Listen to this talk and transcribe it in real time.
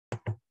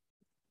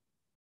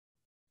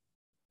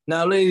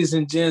Now, ladies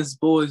and gents,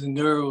 boys and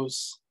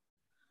girls,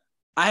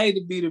 I hate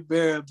to be the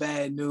bearer of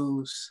bad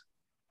news.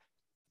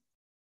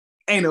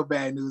 Ain't no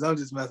bad news. I'm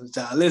just messing with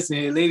y'all. Listen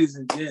here, ladies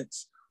and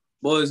gents,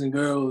 boys and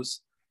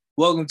girls,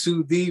 welcome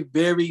to the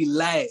very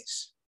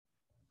last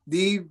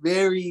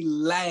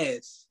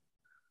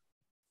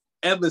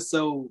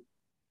episode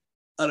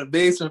of the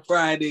Basement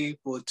Friday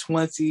for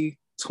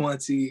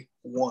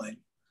 2021.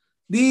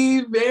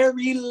 The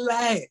very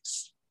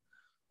last.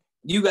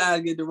 You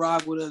guys get to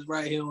rock with us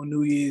right here on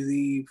New Year's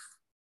Eve.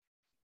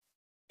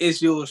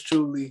 It's yours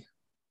truly.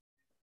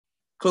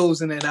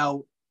 Closing it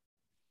out.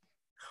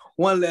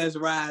 One last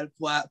ride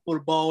for the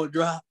ball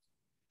drop.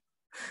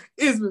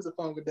 It's Mr.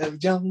 Funkadelic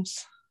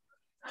Jones.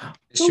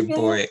 It's your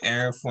boy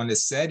Aaron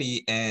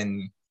Fornicetti.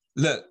 And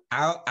look,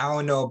 I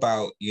don't know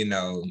about,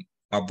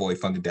 my boy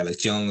Funkadelic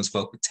Jones'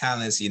 vocal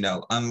talents.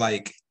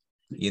 Unlike,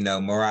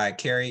 Mariah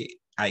Carey,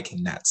 I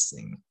cannot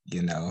sing,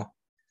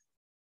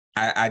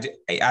 I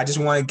just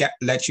want to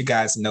let you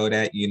guys know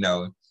that,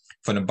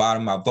 from the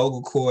bottom of my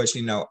vocal cords,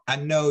 I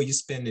know you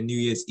spend the New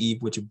Year's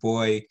Eve with your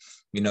boy,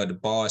 the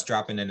ball's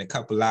dropping in a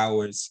couple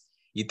hours.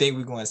 You think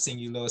we're going to sing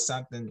you a little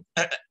something?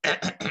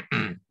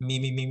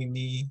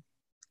 Me.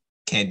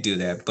 Can't do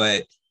that.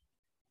 But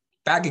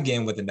back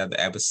again with another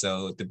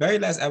episode, the very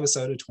last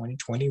episode of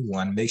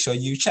 2021. Make sure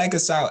you check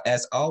us out,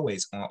 as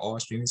always, on all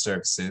streaming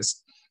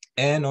services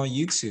and on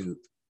YouTube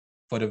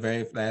for the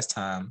very last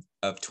time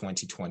of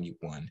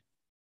 2021.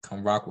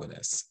 Come rock with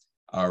us.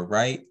 All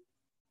right.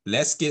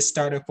 Let's get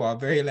started for our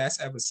very last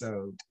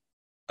episode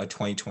of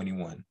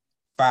 2021.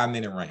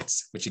 5-minute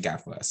rants. What you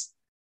got for us?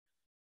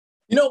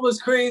 You know what's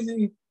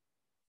crazy?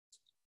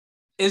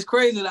 It's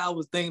crazy that I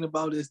was thinking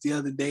about this the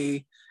other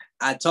day.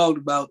 I talked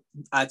about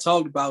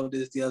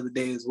this the other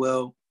day as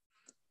well.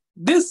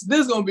 This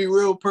is gonna be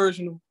real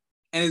personal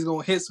and it's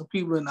gonna hit some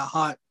people in the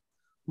heart.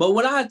 But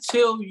when I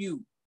tell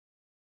you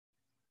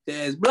that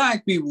as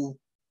Black people,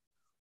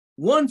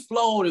 one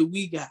flaw that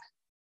we got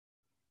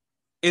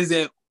is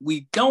that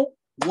we don't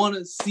want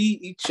to see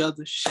each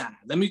other shine.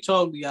 Let me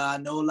talk to y'all. I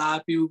know a lot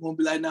of people are going to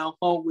be like, now,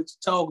 Funk, what you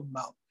talking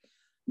about?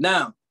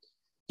 Now,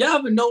 y'all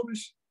ever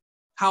notice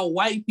how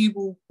white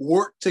people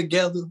work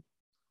together?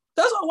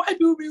 That's how white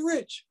people be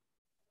rich.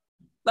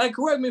 Like,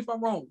 correct me if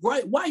I'm wrong.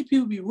 Right? White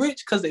people be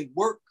rich because they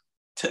work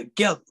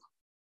together.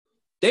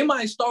 They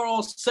might start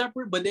off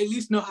separate, but they at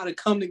least know how to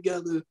come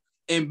together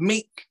and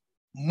make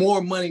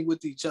more money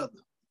with each other.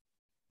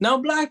 Now,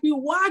 Black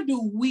people, why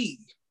do we,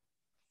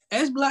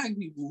 as Black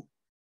people,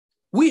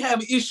 we have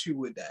an issue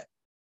with that?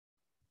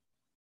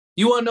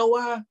 You want to know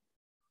why?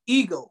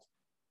 Ego,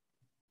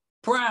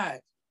 pride,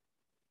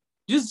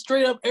 just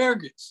straight up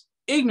arrogance,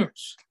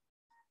 ignorance.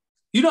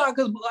 You know,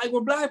 because like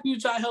when Black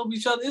people try to help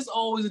each other, it's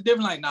always a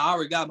different, like, nah, I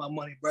already got my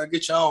money, bro,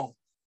 get your own.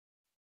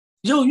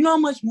 Yo, you know how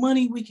much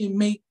money we can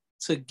make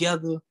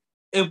together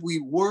if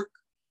we work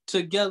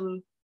together?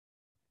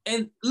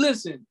 And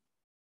listen,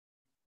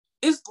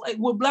 it's like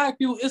with Black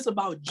people, it's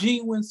about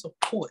genuine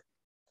support.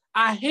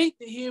 I hate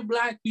to hear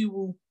Black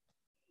people.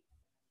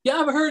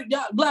 Y'all ever heard,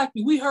 Black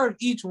people, we heard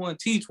each one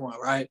teach one,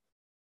 right?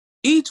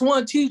 Each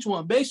one teach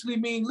one basically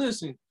mean,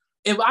 listen,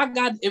 if I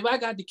got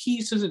the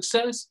keys to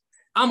success,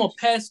 I'm going to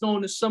pass it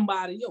on to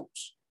somebody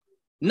else.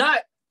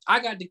 Not,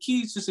 I got the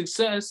keys to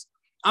success,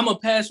 I'm going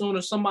to pass it on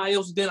to somebody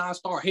else, then I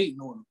start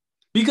hating on them.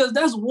 Because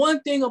that's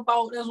one thing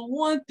about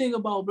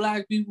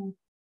Black people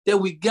that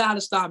we got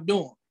to stop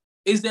doing.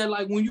 Is that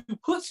like when you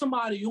put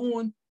somebody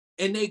on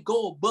and they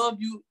go above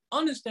you,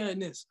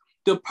 understand this.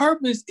 The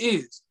purpose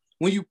is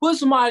when you put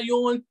somebody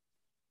on,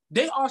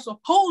 they are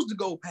supposed to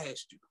go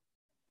past you.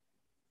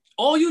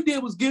 All you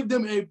did was give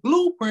them a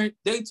blueprint.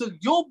 They took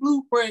your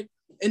blueprint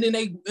and then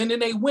they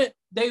went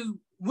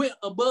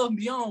above and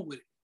beyond with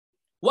it.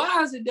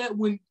 Why is it that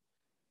when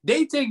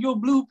they take your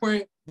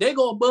blueprint, they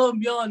go above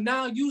and beyond?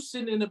 Now you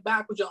sitting in the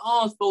back with your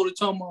arms folded,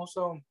 talking about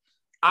something.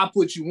 I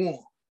put you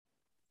on.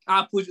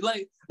 I put you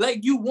like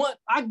you want.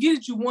 I get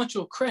it. You want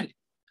your credit.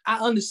 I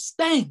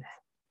understand that.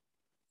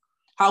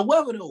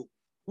 However, though,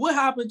 what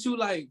happened to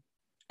like,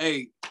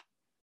 hey,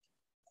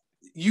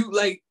 you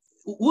like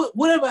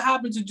whatever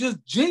happened to just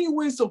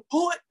genuine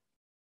support?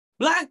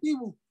 Black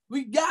people,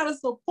 we gotta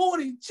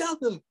support each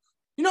other.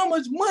 You know how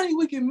much money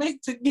we can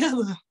make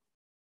together?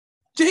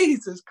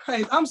 Jesus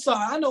Christ. I'm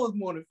sorry. I know it's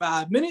more than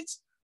 5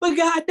 minutes, but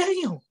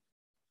goddamn.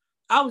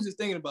 I was just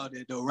thinking about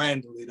that though,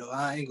 randomly though.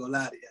 I ain't gonna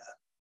lie to y'all.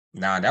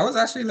 No, that was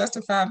actually less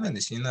than 5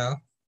 minutes,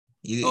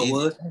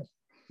 What?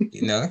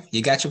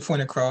 You got your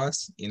point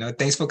across.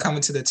 Thanks for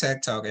coming to the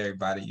Tech Talk,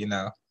 everybody.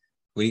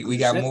 We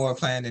got more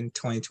planned in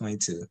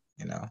 2022.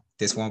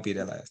 This won't be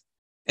the last.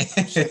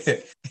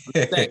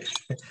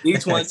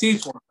 Each one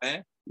teach one,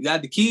 man. You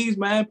got the keys,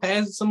 man.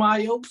 Pass it to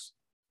somebody else.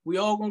 We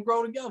all gonna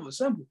grow together.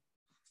 Simple.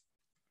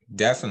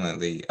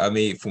 Definitely. I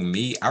mean, for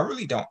me, I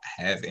really don't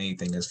have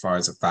anything as far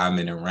as a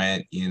 5-minute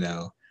rant.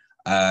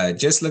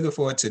 Just looking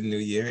forward to the new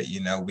year.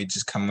 We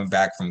just coming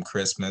back from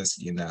Christmas.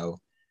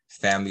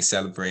 Family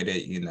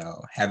celebrated.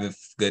 Having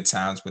good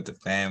times with the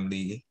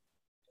family,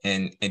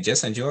 and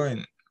just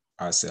enjoying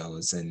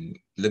ourselves, and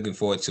looking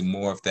forward to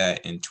more of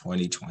that in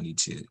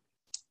 2022.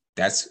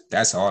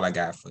 That's all I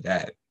got for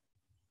that.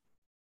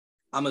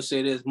 I'm gonna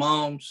say this,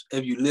 moms,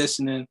 if you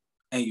listening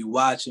and you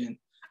watching,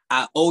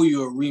 I owe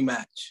you a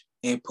rematch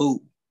in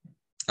pool.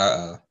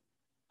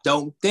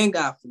 Don't think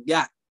I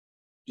forgot.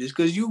 Just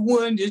because you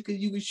won, just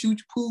because you can shoot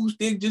your pool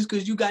stick, just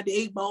because you got the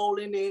 8 ball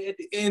in there at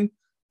the end,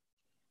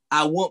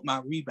 I want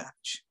my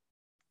rematch.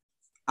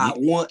 I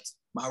want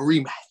my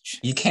rematch.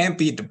 You can't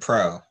beat the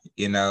pro,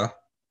 you know.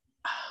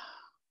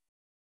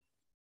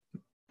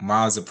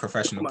 Mom's a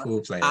professional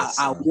pool player.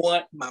 I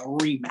want my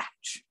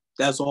rematch.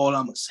 That's all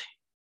I'm gonna say.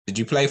 Did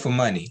you play for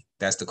money?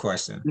 That's the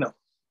question. No.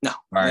 All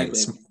right,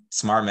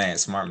 smart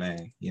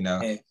man. You know.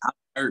 Man,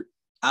 I'd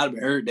have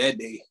been hurt that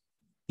day.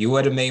 You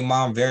would have made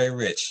mom very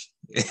rich.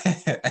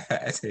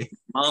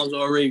 Mom's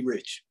already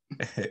rich.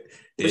 But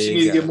she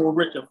needs to get more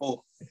richer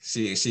for.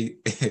 She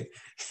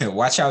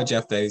watch out,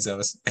 Jeff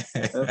Bezos.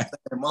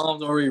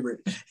 Mom's already rich.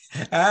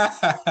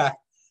 My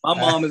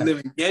mom is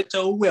living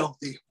ghetto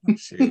wealthy.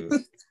 Shoot.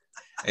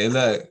 Hey,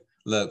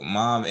 look,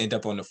 mom ended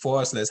up on the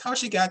Forbes list. How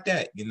she got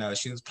that? You know,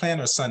 she was playing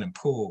her son in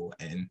pool,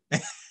 and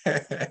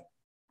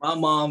my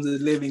mom's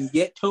is living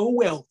ghetto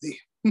wealthy.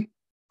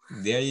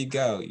 There you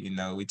go. You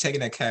know, we're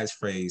taking that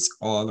catchphrase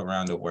all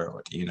around the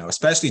world, you know,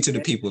 especially to the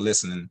people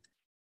listening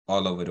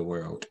all over the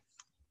world.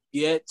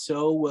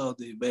 Ghetto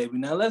wealthy, baby.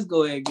 Now let's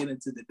go ahead and get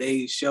into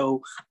today's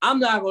show. I'm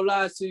not gonna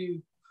lie to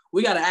you.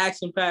 We got an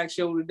action-packed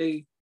show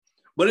today,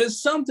 but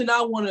it's something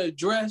I want to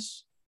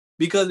address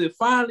because it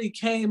finally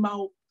came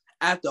out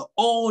after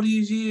all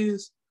these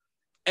years.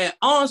 And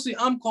honestly,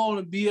 I'm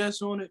calling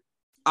BS on it.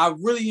 I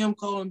really am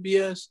calling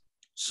BS.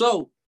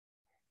 So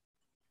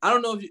I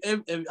don't know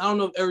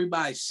if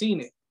everybody's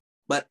seen it,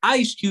 but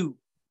Ice Cube.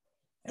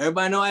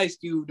 Everybody know Ice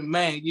Cube, the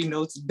man. You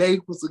know,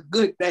 today was a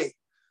good day.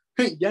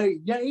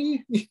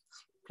 Yay.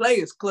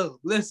 Players Club.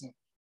 Listen,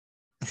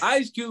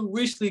 Ice Cube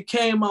recently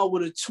came out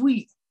with a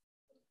tweet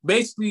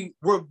basically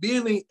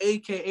revealing,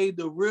 AKA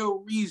the real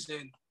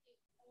reason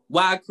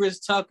why Chris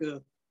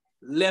Tucker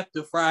left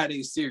the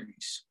Friday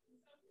series.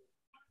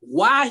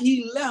 Why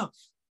he left.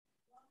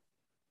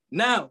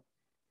 Now,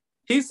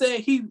 he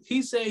said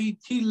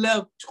he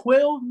left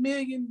 $12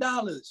 million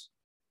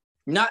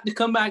not to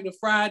come back to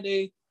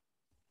Friday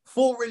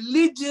for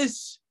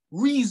religious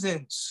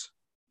reasons.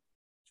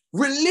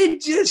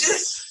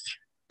 Religious.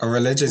 A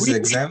religious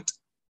exempt?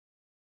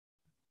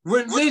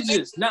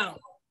 Religious. Now,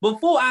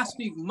 before I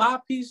speak my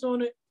piece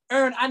on it,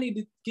 Aaron, I need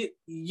to get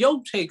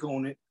your take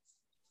on it.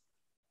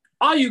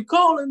 Are you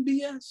calling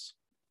BS?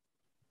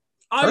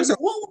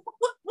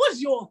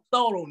 What's your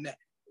thought on that?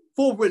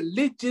 For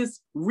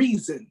religious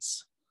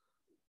reasons.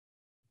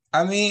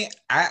 I mean,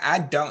 I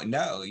don't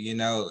know. You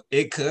know,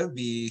 it could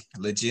be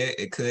legit.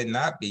 It could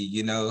not be.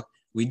 You know,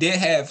 we did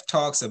have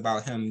talks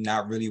about him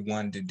not really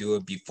wanting to do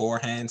it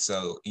beforehand.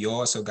 So you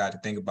also got to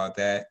think about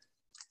that.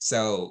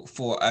 So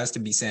for us to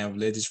be saying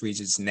religious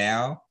reasons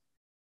now,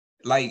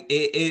 like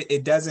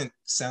it doesn't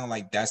sound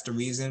like that's the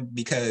reason,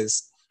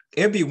 because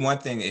it'd be one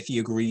thing if he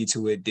agreed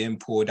to it, then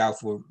pulled out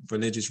for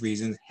religious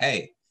reasons.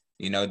 Hey,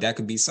 you know, that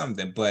could be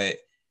something. But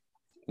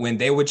when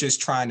they were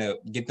just trying to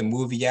get the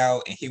movie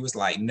out and he was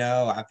like,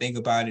 no, I think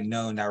about it.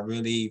 No, not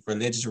really.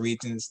 Religious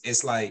reasons.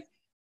 It's like,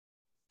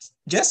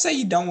 just say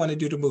you don't want to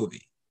do the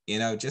movie. You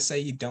know, just say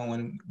you don't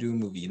want to do a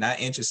movie. You're not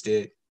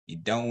interested. You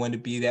don't want to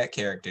be that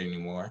character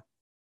anymore.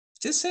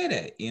 Just say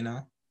that, you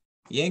know.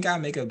 You ain't got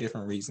to make up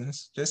different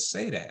reasons. Just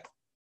say that.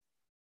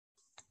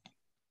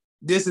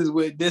 This is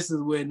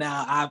where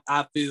now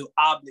I feel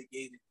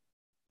obligated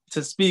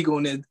to speak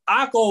on this.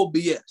 I call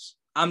BS.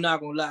 I'm not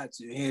going to lie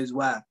to you. Here's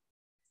why.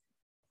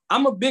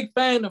 I'm a big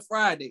fan of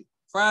Friday.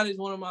 Friday is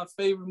one of my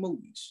favorite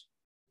movies.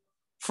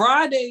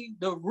 Friday,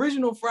 the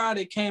original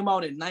Friday came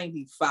out in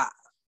 95.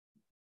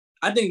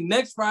 I think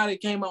next Friday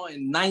came out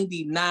in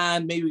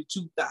 99, maybe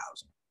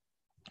 2000.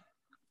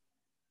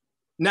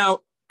 Now,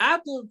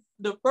 after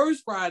the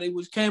first Friday,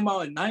 which came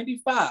out in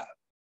 95,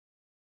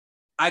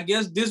 I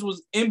guess this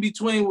was in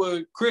between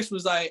where Chris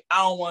was like, I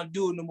don't want to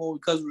do it no more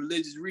because of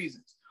religious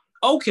reasons.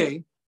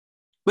 Okay,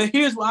 but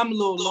here's where I'm a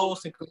little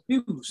lost and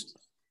confused.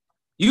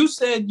 You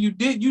said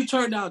you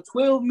turned down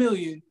 $12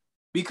 million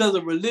because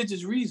of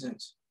religious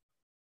reasons.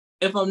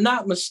 If I'm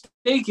not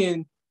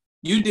mistaken,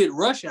 you did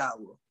Rush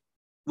Hour,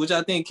 which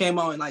I think came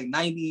out in like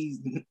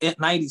 90,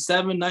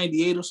 97,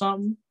 98 or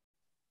something.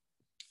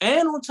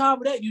 And on top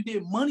of that, you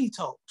did Money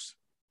Talks.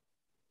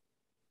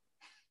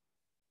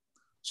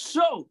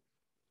 So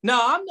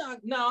now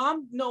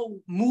I'm no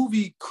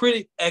movie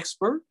critic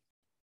expert,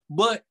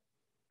 but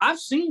I've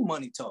seen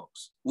Money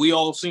Talks. We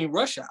all seen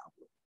Rush Hour.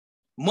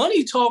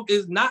 Money Talk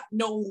is not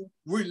no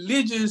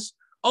religious,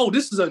 oh,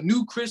 this is a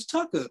new Chris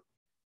Tucker.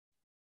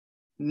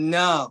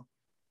 No.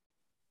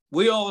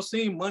 We all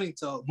seen Money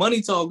Talk.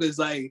 Money Talk is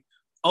like,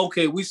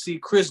 okay, we see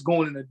Chris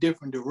going in a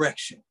different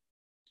direction.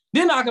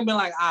 Then I can be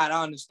like, I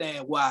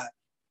understand why.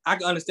 I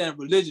can understand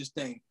the religious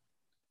thing.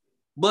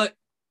 But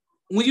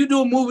when you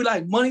do a movie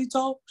like Money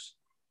Talks,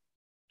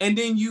 and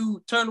then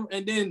you turn,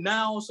 and then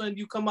now all of a sudden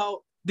you come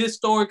out, this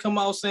story come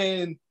out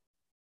saying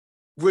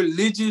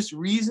religious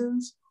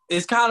reasons,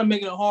 it's kind of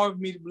making it hard for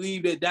me to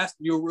believe that that's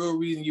your real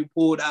reason you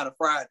pulled out of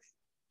Friday.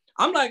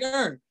 I'm like,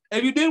 Ern,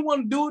 if you didn't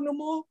want to do it no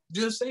more,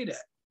 just say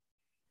that.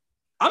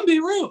 I'm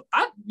being real.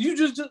 You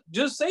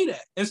just say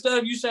that instead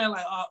of you saying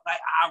like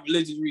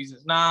religious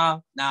reasons. Nah.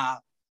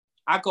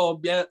 I call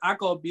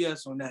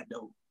BS on that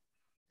though.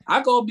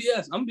 I call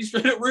BS. I'm gonna be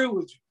straight up real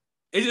with you.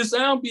 It just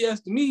sounds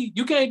BS to me.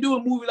 You can't do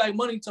a movie like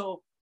Money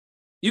Talk.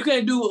 You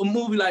can't do a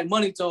movie like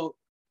Money Talk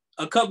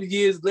a couple of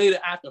years later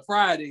after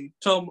Friday,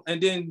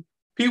 and then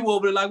people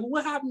over there like, well,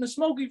 what happened to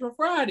Smokey from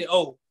Friday?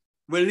 Oh,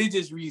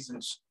 religious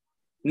reasons.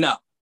 No.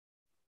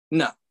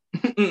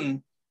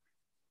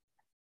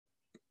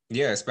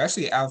 Yeah,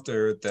 especially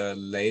after the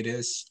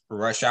latest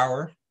Rush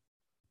Hour.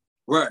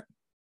 Right.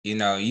 You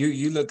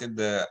look at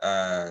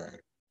the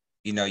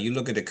you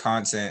look at the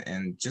content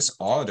and just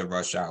all the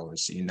Rush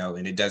Hours,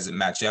 and it doesn't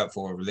match up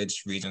for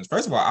religious reasons.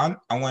 First of all,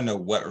 I want to know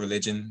what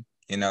religion,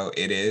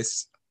 it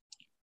is.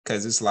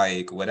 Because it's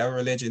like whatever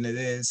religion it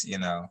is,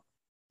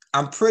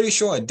 I'm pretty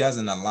sure it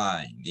doesn't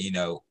align,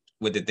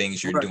 with the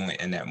things you're doing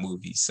in that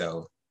movie.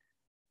 So,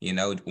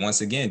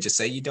 once again, just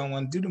say you don't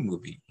want to do the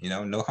movie,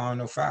 no harm,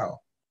 no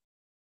foul.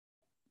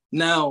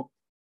 Now,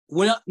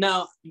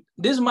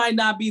 this might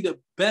not be the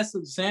best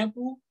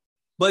example,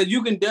 but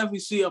you can definitely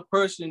see a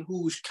person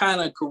whose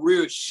kind of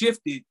career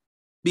shifted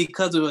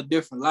because of a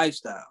different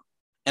lifestyle.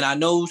 And I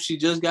know she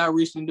just got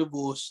recently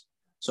divorced.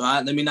 So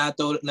that's not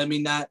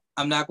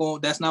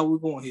what we're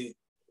going here.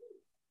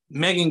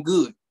 Megan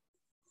Good.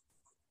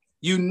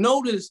 You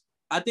notice,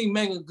 I think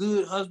Megan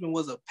Good husband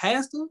was a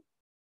pastor.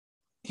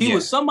 He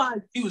was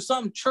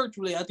something church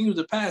related. I think he was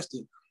a pastor.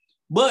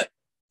 But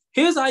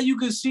here's how you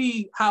can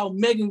see how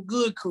Megan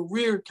Good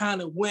career kind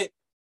of went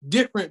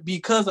different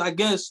because I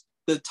guess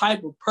the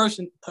type of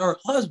person, her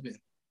husband.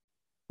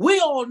 We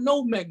all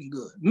know Megan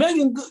Good.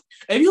 Megan Good,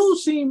 if you've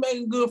seen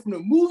Megan Good from the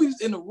movies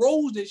and the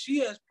roles that she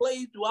has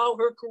played throughout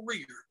her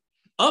career,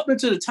 up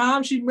until the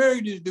time she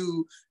married this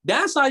dude,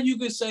 that's how you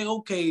could say,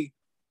 okay,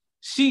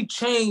 she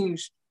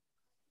changed.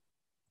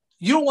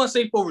 You don't want to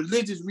say for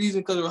religious reason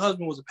because her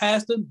husband was a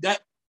pastor.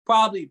 That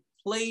probably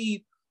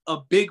played a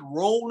big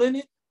role in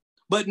it.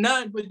 But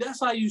that's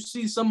how you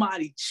see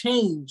somebody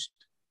change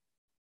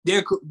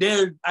their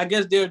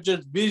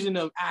just vision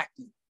of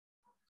acting.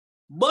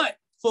 But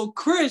for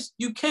Chris,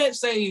 you can't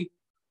say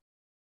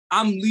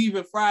I'm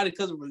leaving Friday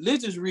because of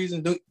religious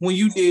reasons when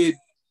you did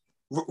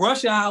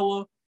Rush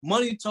Hour,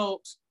 Money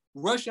Talks,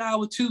 Rush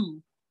Hour 2,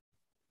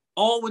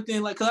 all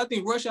within because I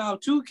think Rush Hour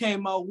 2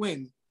 came out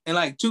when?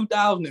 In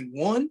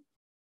 2001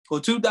 or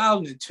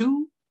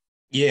 2002?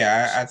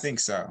 Yeah, I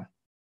think so.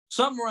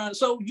 Something around.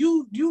 So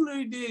you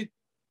literally did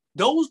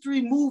those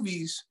 3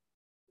 movies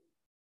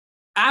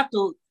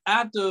after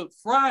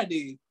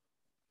Friday.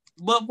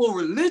 But for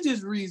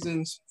religious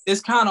reasons,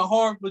 it's kind of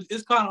hard.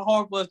 It's kind of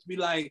hard for us to be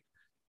like,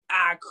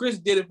 Chris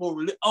did it for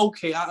religion.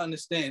 Okay, I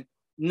understand.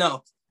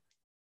 No,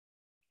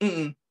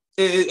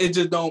 it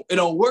just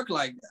don't work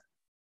like that.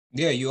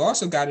 Yeah, you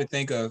also got to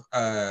think of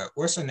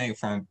what's her name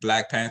from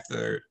Black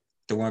Panther,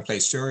 the one who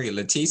plays Shuri,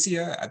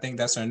 Leticia. I think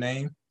that's her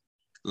name.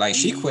 Like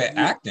she quit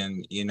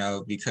acting,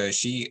 because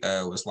she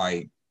was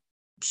like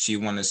she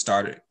wanted to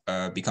start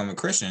become a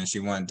Christian. She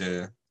wanted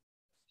to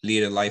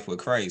lead a life with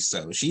Christ.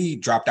 So she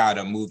dropped out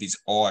of movies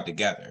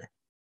altogether,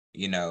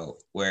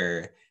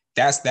 where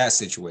that's that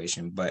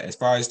situation. But as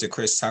far as the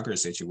Chris Tucker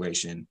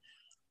situation,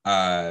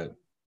 I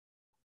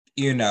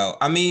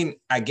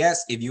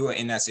guess if you were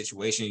in that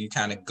situation, you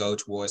kind of go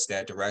towards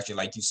that direction.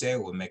 Like you said,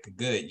 will make it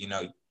good.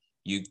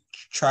 You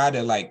try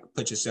to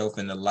put yourself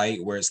in the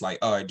light where it's like,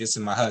 all right, this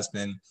is my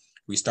husband.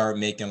 We start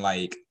making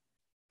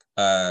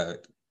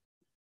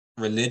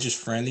religious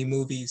friendly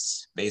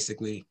movies,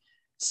 basically.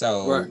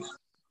 So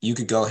you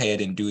could go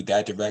ahead and do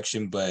that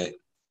direction, but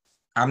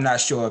I'm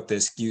not sure if the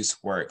excuse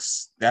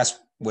works. That's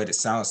what it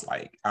sounds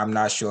like. I'm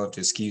not sure if the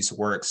excuse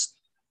works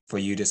for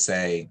you to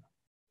say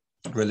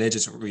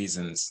religious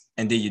reasons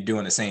and then you're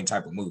doing the same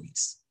type of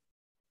movies.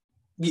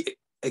 Yeah,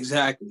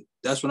 exactly.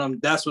 That's where I'm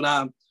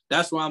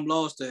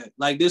lost at.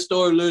 This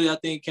story literally I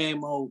think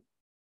came out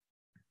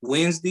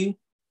Wednesday.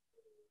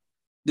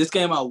 This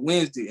came out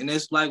Wednesday, and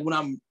it's like when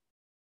I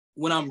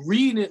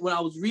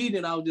was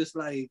reading, I was just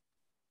like,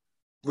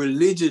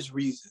 religious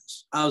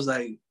reasons. I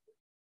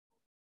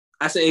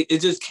say it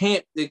just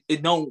can't.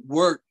 It don't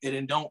work, and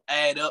it don't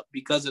add up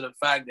because of the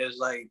fact that it's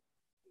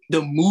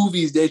the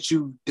movies that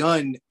you've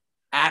done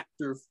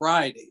after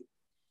Friday.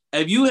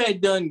 If you had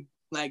done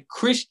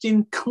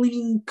Christian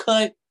clean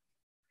cut,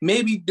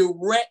 maybe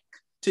direct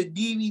to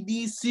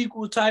DVD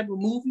sequel type of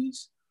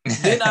movies,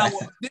 then I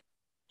would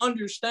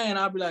understand.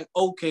 I'd be like,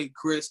 okay,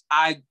 Chris,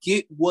 I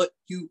get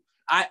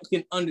I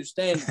can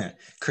understand that.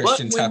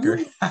 Christian Tucker.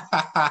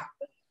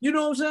 You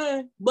know what I'm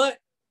saying? But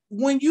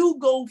when you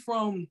go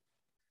from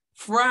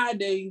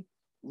Friday,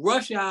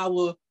 Rush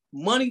Hour,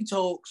 Money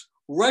Talks,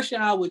 Rush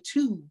Hour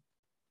 2,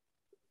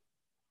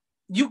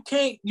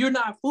 you're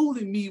not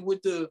fooling me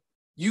with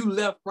you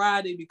left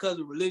Friday because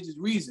of religious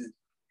reasons.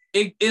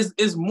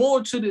 It's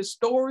more to this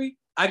story.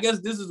 I guess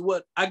this is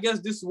what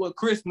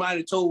Chris might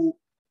have told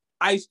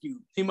Ice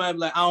Cube. He might be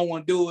like, I don't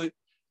want to do it.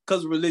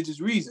 because of religious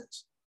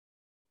reasons.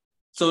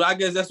 So I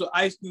guess that's what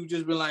Ice Cube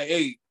just been like,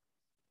 hey,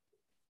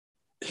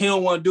 he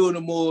don't want to do it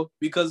no more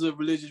because of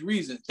religious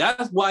reasons.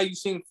 That's why you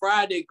seen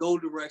Friday go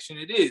the direction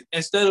it is.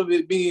 Instead of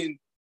it being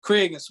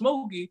Craig and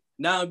Smokey,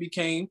 now it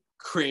became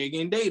Craig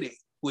and Day Day,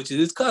 which is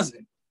his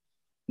cousin.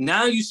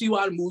 Now you see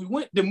why the movie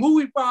went. The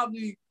movie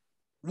probably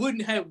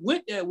wouldn't have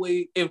went that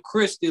way if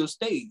Chris still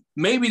stayed.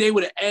 Maybe they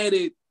would have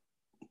added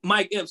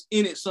Mike Epps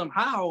in it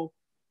somehow,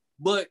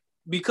 but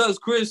because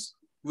Chris,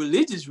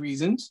 religious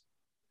reasons,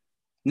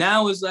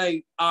 now it's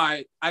like, all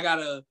right, I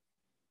gotta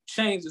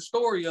change the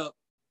story up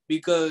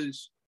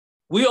because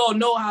we all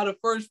know how the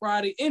first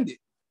Friday ended.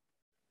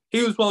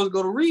 He was supposed to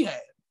go to rehab.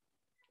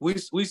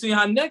 We see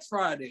how next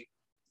Friday,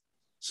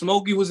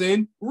 Smokey was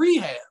in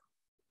rehab.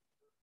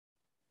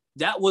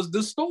 That was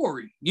the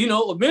story. You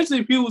know,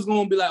 eventually people was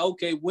going to be like,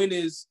 okay, when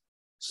is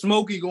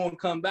Smokey going to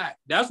come back?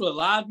 That's what a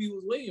lot of people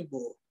was waiting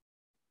for.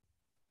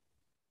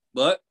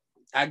 But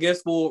I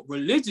guess for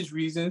religious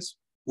reasons,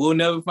 we'll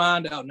never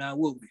find out now,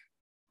 will we?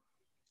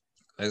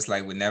 It's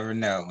like we never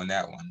know on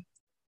that one.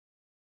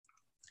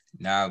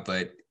 No,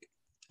 but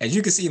as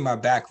you can see in my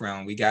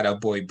background, we got our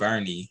boy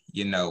Bernie,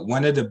 you know,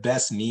 one of the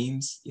best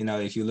memes, you know,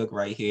 if you look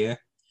right here.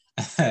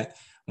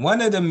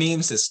 One of the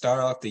memes to start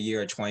off the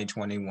year of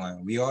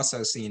 2021. We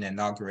also seen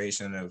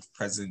inauguration of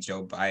President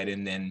Joe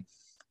Biden, and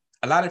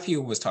a lot of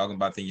people was talking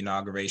about the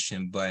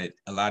inauguration, but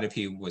a lot of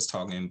people was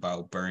talking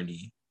about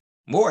Bernie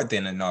more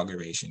than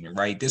inauguration,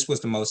 right? This was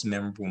the most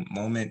memorable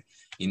moment.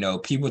 You know,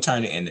 people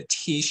turned it into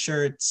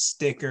t-shirts,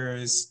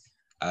 stickers,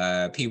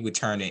 people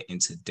turned it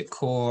into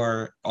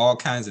decor, all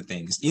kinds of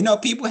things. You know,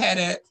 people had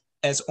it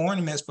as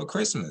ornaments for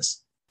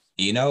Christmas.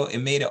 You know, it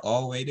made it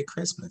all the way to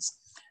Christmas.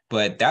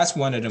 But that's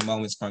one of the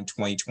moments from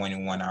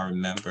 2021 I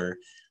remember.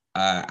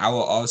 I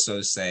will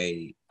also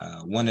say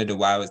one of the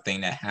wildest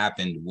thing that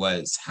happened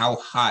was how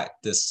hot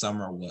this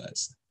summer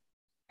was.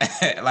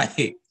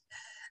 Like,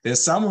 the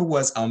summer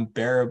was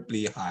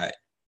unbearably hot,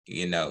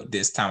 you know,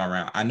 this time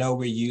around. I know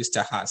we're used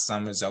to hot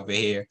summers over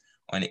here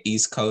on the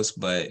East Coast,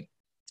 but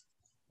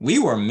we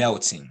were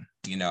melting.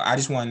 You know, I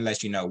just want to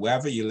let you know,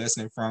 wherever you're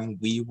listening from,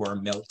 we were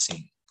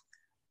melting.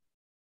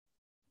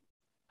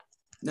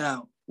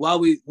 Now, while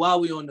we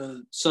on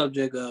the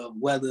subject of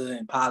weather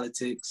and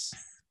politics,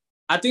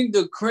 I think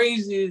the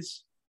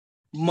craziest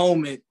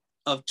moment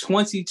of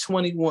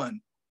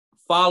 2021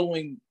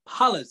 following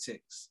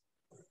politics,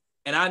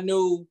 and I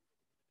knew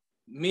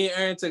me and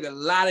Aaron took a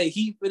lot of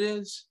heat for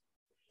this,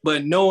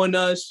 but knowing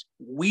us,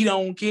 we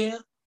don't care,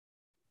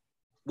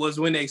 was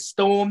when they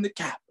stormed the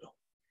Capitol.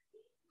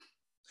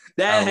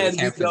 That had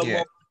to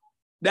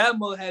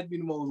be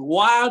the most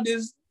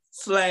wildest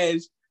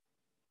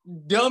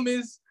 /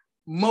 dumbest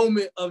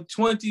moment of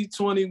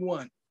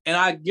 2021. And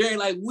I guarantee,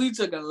 like, we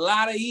took a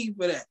lot of heat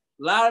for that.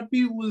 A lot of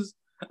people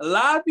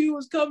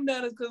was coming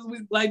at us because we,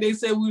 like they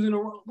said, we was in the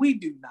wrong. We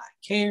do not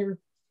care.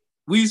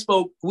 We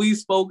spoke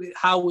it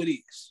how it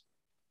is.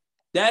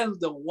 That is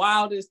the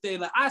wildest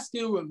thing. Like, I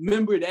still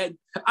remember that.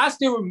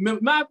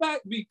 Matter of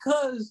fact,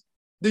 because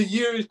the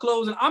year is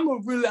closing, I'm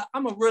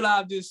gonna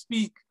realize this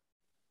speak.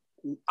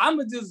 I'm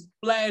gonna just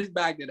flash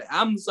back to that.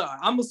 I'm sorry.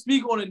 I'm gonna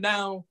speak on it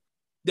now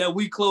that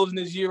we closing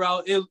this year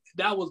out.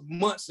 That was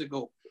months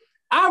ago.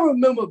 I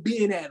remember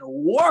being at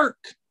work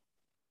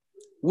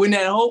when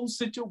that whole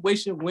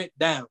situation went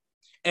down.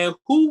 And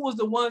who was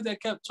the ones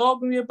that kept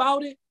talking to me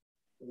about it?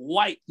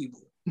 White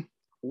people,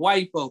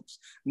 white folks.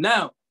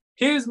 Now,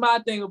 here's my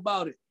thing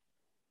about it.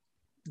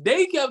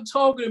 They kept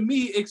talking to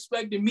me,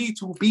 expecting me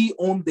to be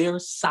on their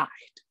side.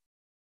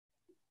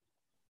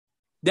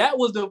 That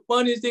was the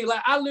funniest thing.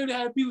 Like, I literally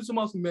had people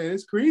saying, man,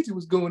 it's crazy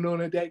what's going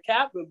on at that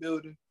Capitol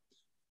building.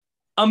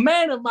 A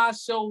man of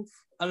myself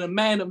and a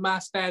man of my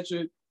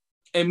stature,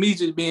 and me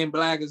just being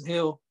black as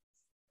hell,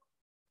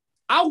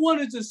 I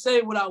wanted to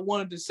say what I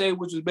wanted to say,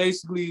 which was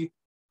basically,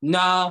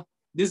 nah,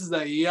 this is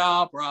a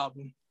y'all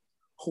problem.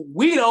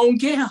 We don't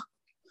care.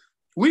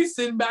 We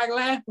sitting back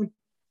laughing.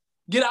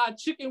 Get our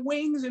chicken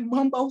wings and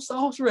mumbo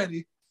sauce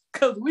ready,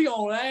 because we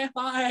gonna laugh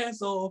our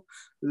ass off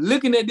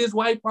looking at this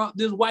white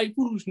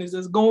foolishness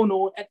that's going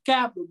on at the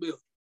Capitol building.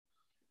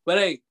 But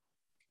hey,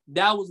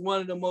 that was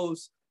one of the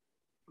most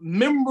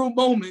memorable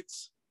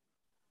moments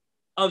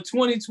of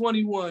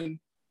 2021.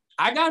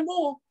 I got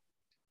more,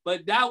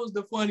 but that was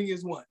the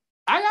funniest one.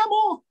 I got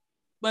more,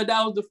 but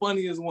that was the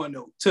funniest one,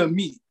 though, to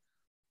me.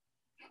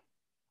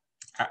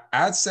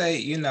 I'd say,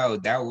 you know,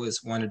 that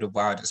was one of the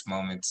wildest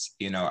moments.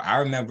 You know, I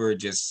remember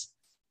just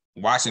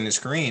watching the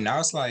screen. I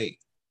was like,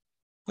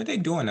 what they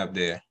doing up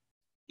there?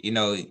 You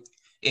know,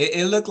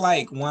 it looked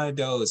like one of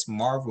those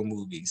Marvel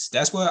movies.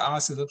 That's what it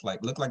honestly looked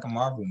like. Looked like a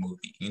Marvel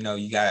movie. You know,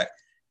 you got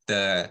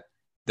the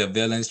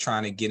villains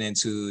trying to get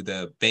into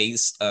the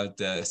base of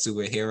the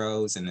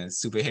superheroes, and the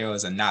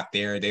superheroes are not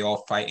there. They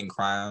all fighting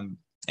crime.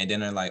 And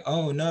then they're like,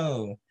 oh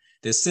no,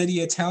 the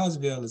city of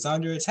Townsville is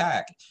under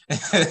attack.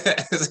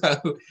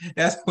 So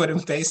that's what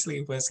it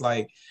basically was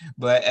like.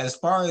 But as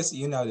far as,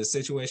 you know, the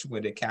situation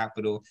with the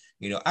Capitol,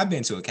 you know, I've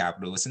been to a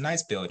Capitol. It's a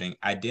nice building.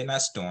 I did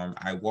not storm.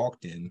 I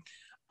walked in.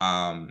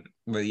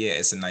 But yeah,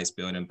 it's a nice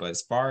building. But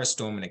as far as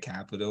storming the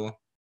Capitol,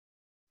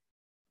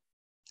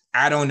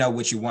 I don't know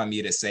what you want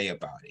me to say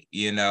about it.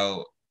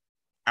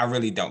 I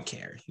really don't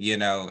care.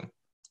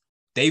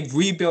 They've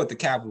rebuilt the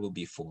Capitol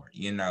before.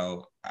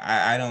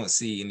 I don't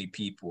see any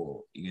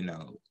people,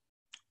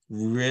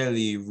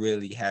 really,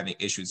 really having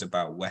issues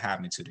about what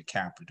happened to the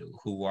Capitol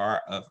who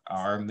are of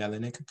our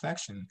melanin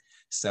complexion.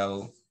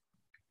 So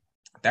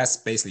that's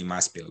basically my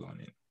spiel on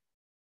it.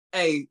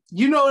 Hey,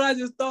 you know what I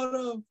just thought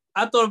of?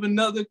 I thought of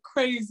another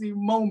crazy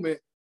moment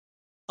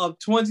of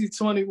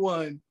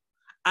 2021.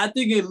 I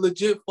think it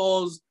legit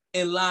falls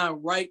in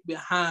line right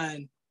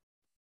behind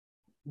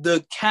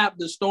the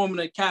storm of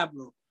the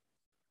Capitol.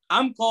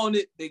 I'm calling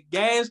it the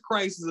gas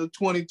crisis of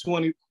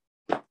 2020.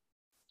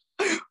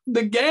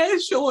 The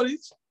gas shortage.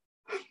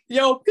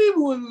 Yo,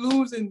 people were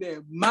losing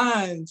their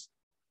minds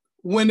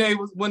when they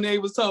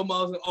was talking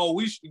about, oh,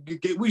 we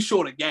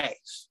short of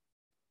gas.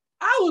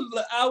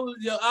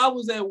 I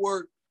was at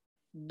work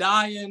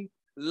dying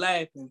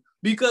laughing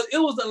because it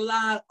was a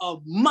line a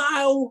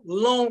mile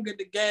long at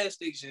the gas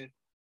station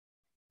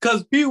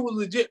because people were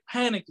legit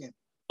panicking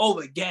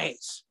over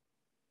gas.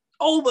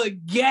 Over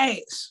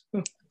gas.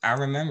 I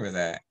remember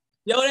that.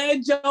 Yo,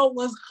 that joke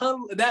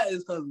that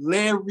is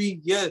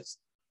hilarious.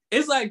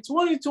 It's like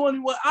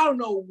 2021. I don't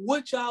know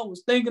what y'all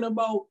was thinking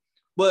about,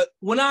 but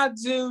when I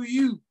tell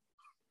you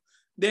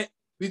that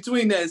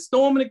between that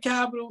storm in the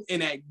Capitol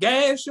and that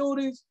gas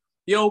shortage,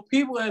 yo,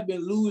 people have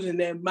been losing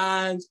their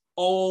minds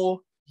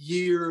all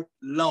year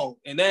long.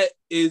 And that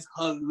is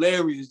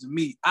hilarious to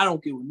me. I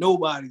don't care what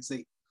nobody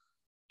say.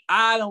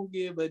 I don't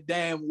give a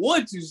damn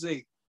what you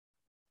say.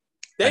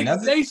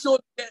 They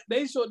short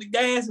the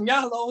gas and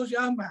y'all lost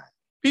y'all mind.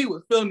 People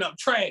was filling up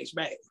trash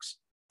bags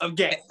of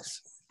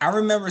gas. I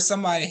remember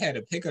somebody had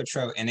a pickup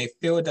truck and they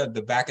filled up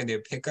the back of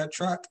their pickup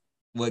truck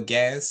with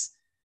gas.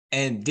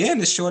 And then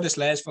the shortage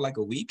lasted for like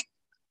a week.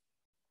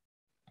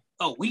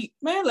 A week?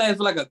 Man, lasted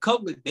for like a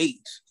couple of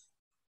days.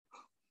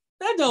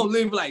 That don't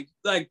live like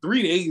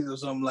 3 days or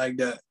something like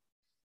that.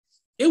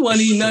 It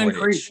wasn't even nothing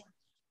crazy.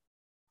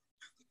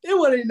 It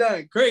wasn't even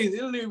nothing crazy.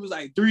 It was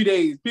like 3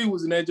 days. People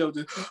was in that joke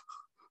just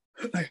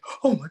like,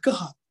 oh my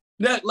God.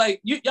 That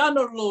y'all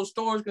know the little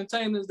storage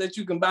containers that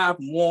you can buy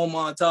from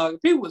Walmart,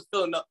 Target. People was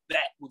filling up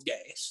that with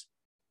gas.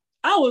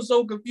 I was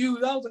so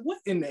confused. I was like, what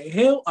in the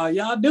hell are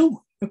y'all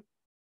doing?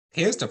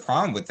 Here's the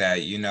problem with that.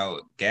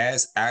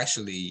 Gas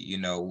actually,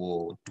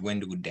 will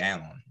dwindle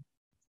down.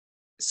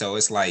 So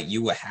it's like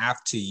you will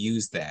have to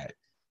use that,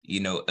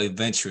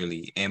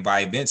 eventually. And by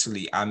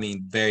eventually, I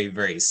mean very,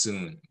 very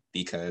soon,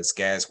 because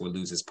gas will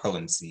lose its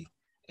potency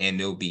and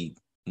it'll be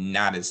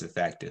not as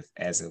effective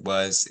as it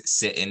was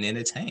sitting in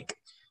a tank.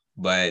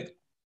 But,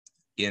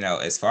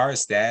 as far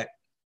as that,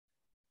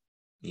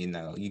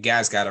 you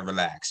guys got to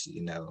relax,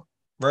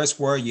 First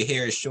word you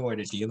hear is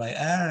shortage, you're like,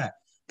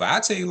 But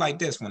I'll tell you like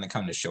this when it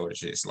comes to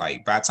shortages,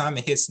 like by the time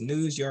it hits the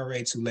news, you're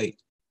already too late.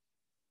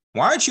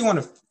 Why aren't you on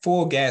a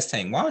full gas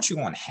tank? Why aren't you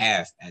on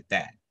half at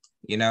that?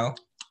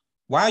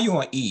 Why are you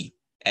on E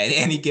at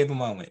any given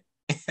moment?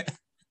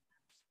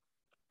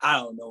 I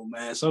don't know,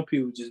 man. Some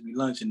people just be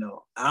lunching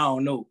though. I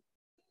don't know.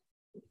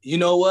 You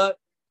know what?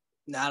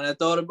 Now that I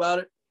thought about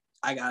it,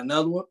 I got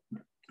another one.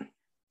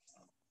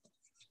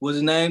 What's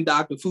his name?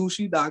 Dr.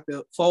 Fauci,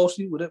 Dr.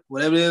 Fauci,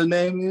 whatever his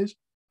name is.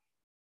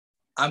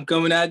 I'm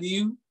coming after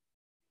you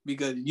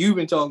because you've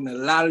been talking a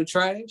lot of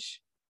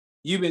trash.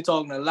 You've been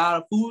talking a lot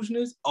of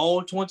foolishness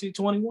all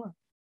 2021.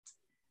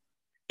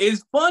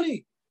 It's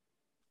funny.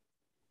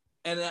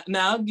 And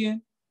now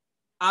again,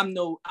 I'm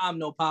no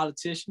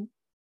politician.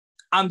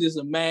 I'm just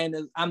a man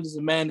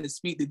that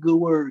speak the good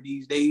word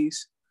these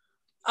days.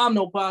 I'm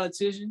no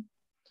politician.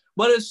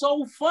 But it's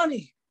so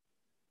funny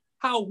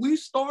how we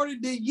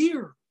started the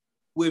year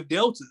with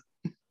Delta.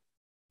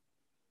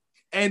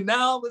 And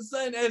now all of a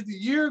sudden, as the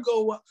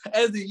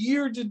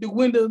year just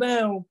dwindles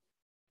down,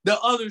 the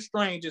other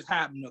strain just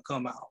happened to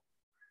come out.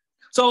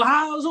 So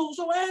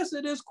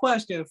answer this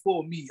question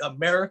for me,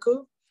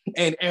 America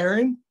and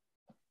Aaron,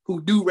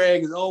 who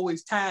do-rag is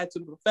always tied to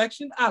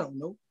perfection. I don't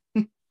know.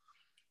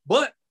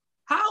 But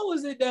how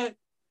is it that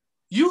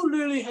you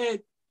literally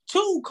had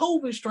 2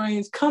 COVID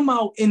strains come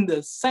out in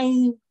the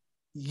same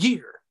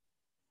year?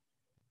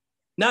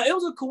 Now, it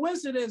was a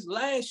coincidence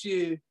last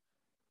year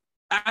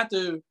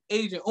after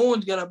Agent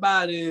Orange got up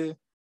out of there,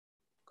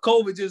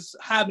 COVID just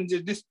happened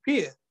to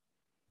disappear.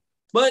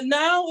 But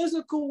now it's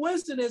a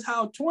coincidence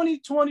how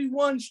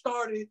 2021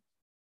 started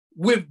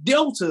with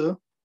Delta.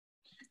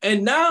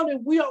 And now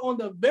that we are on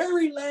the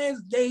very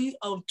last day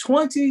of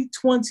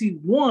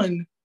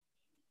 2021,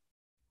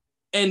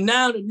 and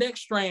now the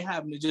next strain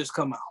happened to just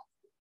come out.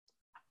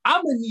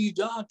 I'm going to need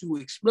y'all to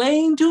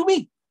explain to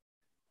me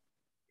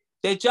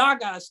that y'all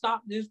got to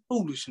stop this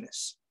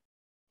foolishness.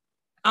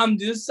 I'm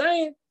just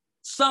saying,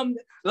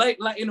 something like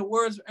in the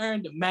words of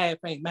Aaron, the math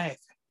ain't math.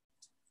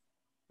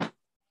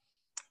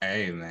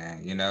 Hey,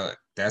 man,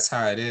 that's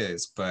how it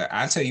is. But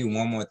I'll tell you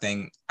one more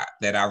thing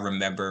that I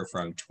remember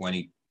from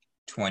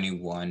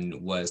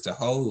 21 was the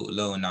whole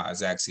Lil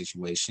Nas X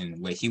situation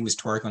where he was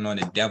twerking on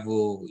the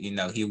devil. You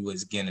know, he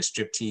was getting a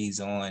striptease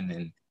on,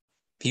 and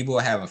people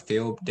have a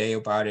field day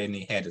about it. And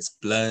he had his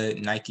blood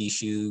Nike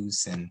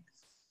shoes, and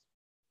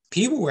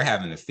people were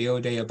having a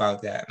field day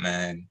about that,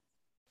 man.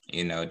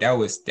 You know, that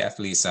was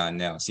definitely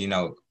something else. You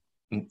know,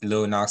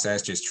 Lil Nas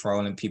X just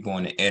trolling people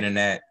on the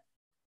internet.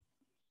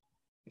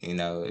 You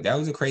know, that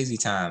was a crazy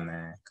time,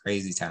 man.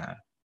 Crazy time.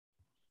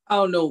 I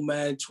don't know,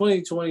 man.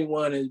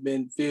 2021 has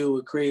been filled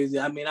with crazy.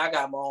 I mean, I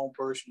got my own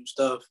personal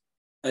stuff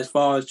as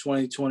far as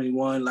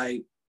 2021.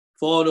 Like,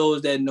 for all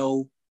those that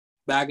know,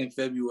 back in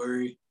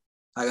February,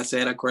 like I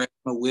said, I crashed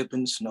my whip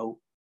in the snow.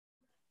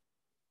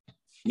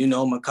 You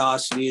know, my car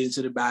slid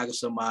into the back of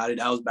somebody.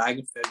 That was back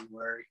in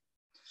February.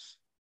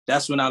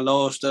 That's when I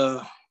lost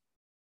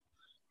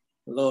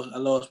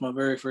my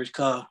very first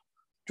car.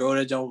 Drove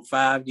that joint for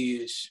 5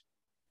 years.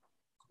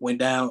 Went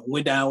down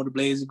with a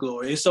blaze of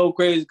glory. It's so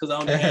crazy because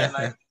I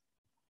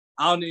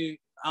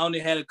only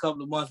had a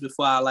couple of months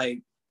before I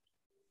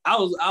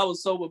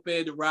was so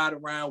prepared to ride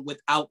around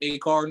without a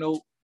car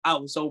note. I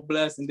was so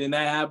blessed, and then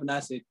that happened.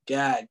 I said,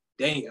 God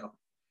damn.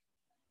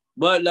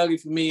 But lucky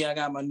for me, I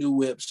got my new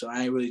whip, so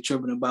I ain't really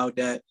tripping about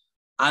that.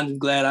 I'm just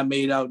glad I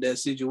made out that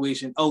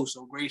situation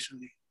so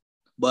gracefully.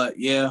 But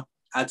yeah,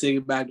 I take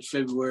it back to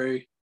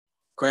February,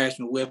 crashed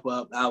my whip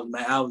up. I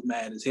was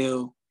mad as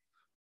hell.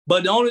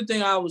 But the only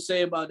thing I would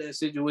say about that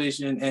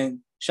situation, and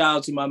shout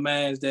out to my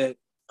mans that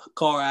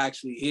car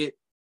actually hit.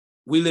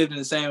 We lived in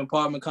the same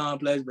apartment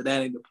complex, but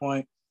that ain't the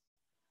point.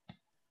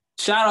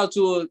 Shout out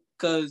to her,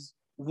 because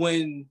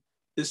when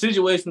the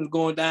situation was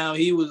going down,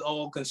 he was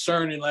all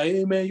concerning, like,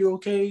 hey man, you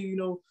okay? You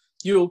know,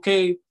 you're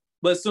okay.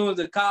 But as soon as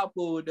the cop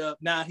pulled up,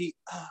 now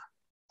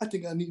I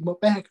think I need my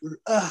back.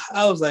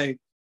 I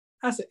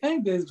said,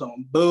 ain't this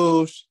some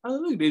bullshit? I said,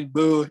 look at this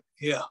bullshit.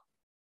 Yeah.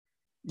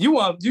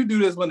 You do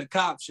this when the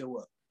cops show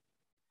up.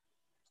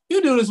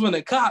 You do this when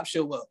the cops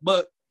show up.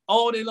 But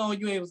all day long,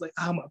 you ain't was like,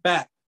 my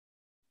back.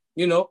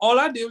 You know, all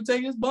I did was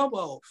take his bumper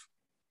off.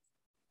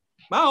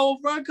 My whole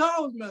front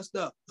car was messed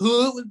up.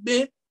 Hood was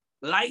bent.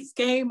 Lights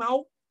came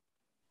out.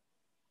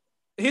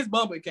 His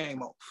bumper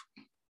came off.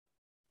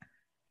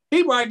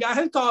 He probably got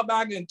his car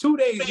back in 2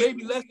 days,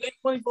 maybe less than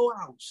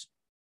 24 hours.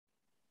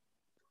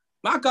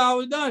 My car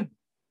was done.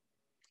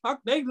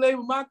 They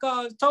labeled my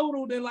car as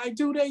totaled in like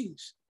 2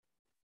 days.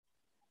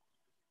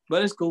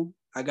 But it's cool.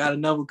 I got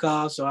another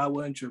car, so I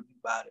wasn't tripping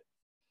about it.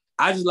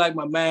 I just like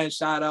my man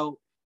shout out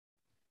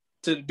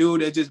to the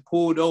dude that just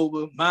pulled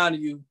over. Mind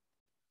you,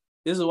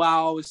 this is why I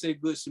always say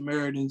good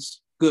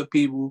Samaritans, good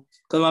people.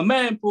 Because my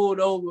man pulled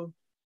over.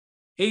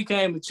 He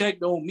came and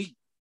checked on me.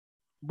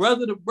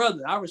 Brother to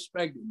brother. I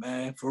respect it,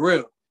 man. For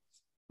real.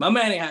 My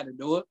man ain't had to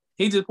do it.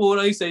 He just pulled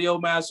up. He said, yo,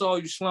 man, I saw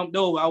you slumped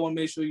over. I want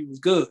to make sure you was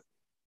good.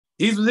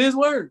 These was his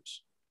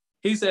words.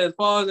 He said, as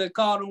far as that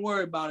car, don't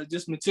worry about it.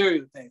 Just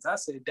material things. I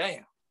said,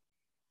 damn.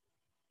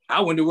 I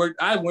went to work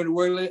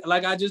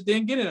like I just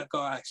didn't get in a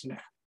car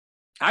accident.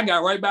 I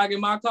got right back in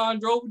my car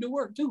and drove to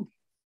work too.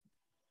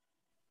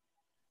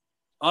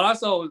 All I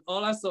saw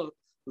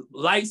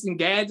lights and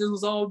gadgets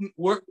was all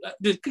work.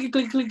 Just click,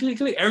 click, click, click,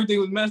 click. Everything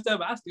was messed up.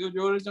 I still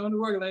drove this on to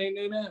work. Like,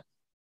 ain't that.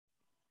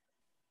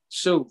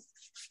 So,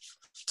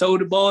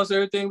 told the boss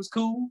everything was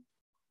cool.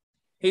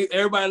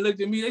 Everybody looked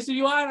at me. They said,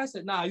 you all right? I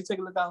said, nah, you take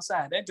a look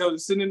outside. That joke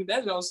was sitting in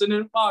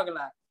the parking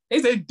lot. They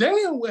said,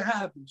 damn, what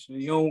happened?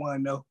 You don't want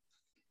to know.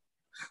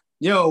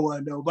 You don't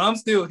want to know. But I'm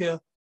still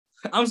here.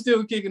 I'm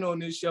still kicking on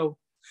this show.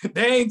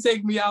 They ain't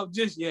take me out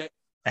just yet.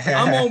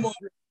 I'm almost.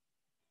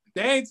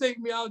 They ain't take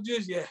me out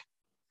just yet.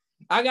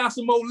 I got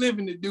some more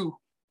living to do.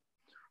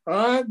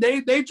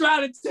 They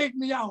try to take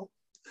me out,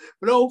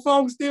 but old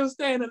folks still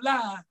staying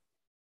alive.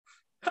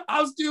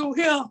 I'm still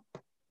here.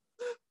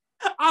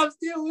 I'm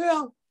still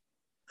here.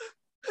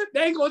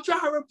 They gonna try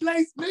to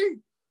replace me.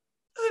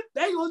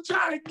 They gonna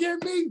try to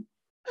get me.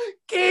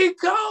 King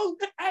Kong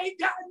ain't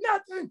got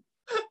nothing.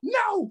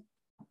 No.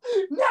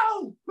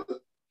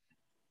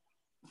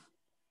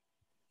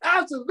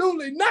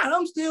 Absolutely not.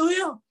 I'm still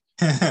here.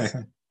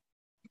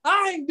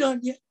 I ain't done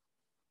yet.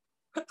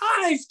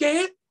 I ain't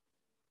scared.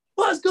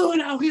 What's good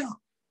out here?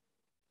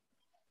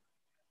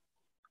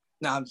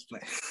 Nah, I'm just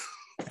playing.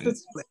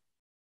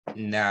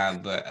 Nah,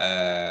 but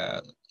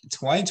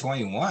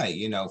 2021,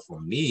 you know,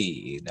 for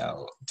me,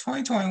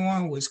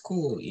 2021 was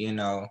cool,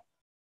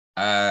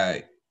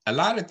 a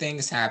lot of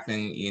things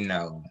happened,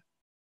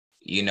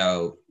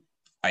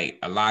 like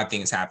a lot of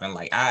things happened.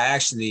 Like I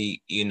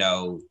actually,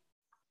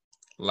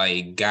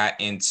 like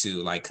got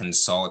into like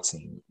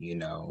consulting,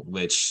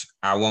 which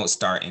I won't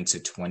start into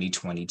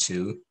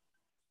 2022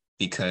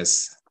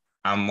 because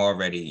I'm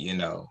already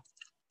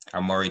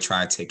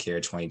trying to take care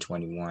of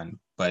 2021,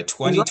 but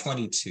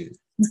 2022,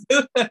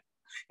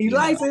 he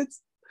licensed.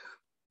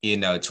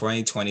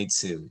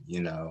 2022,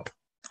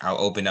 I'll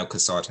open up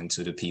consulting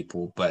to the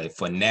people. But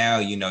for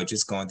now,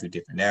 just going through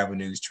different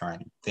avenues, trying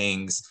new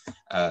things,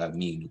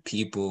 meeting new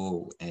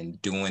people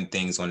and doing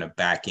things on the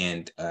back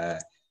end,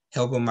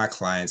 helping my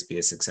clients be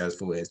as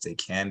successful as they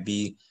can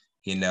be.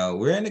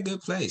 we're in a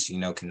good place,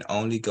 can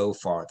only go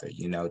farther,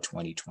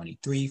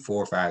 2023,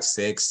 4, 5,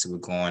 6, we're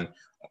going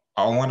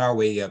on our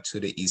way up to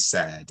the east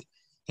side.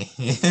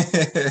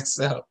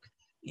 So,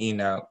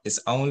 it's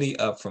only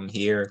up from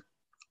here.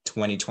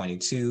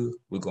 2022,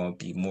 we're going to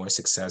be more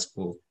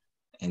successful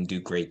and do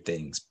great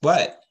things.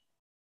 But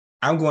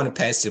I'm going to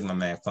pass it to my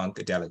man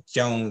Funkadelic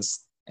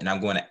Jones, and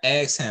I'm going to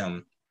ask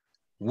him,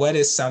 what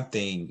is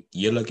something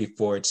you're looking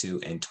forward to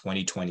in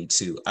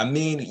 2022? I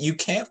mean, you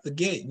can't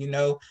forget,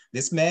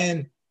 this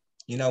man,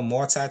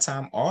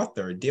 multi-time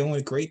author dealing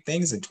with great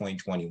things in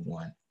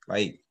 2021.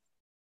 Like,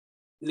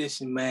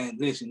 listen, man,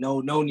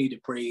 no need to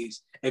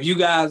praise. If you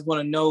guys want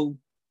to know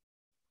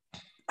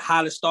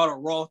how to start a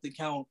Roth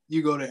account,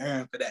 you go to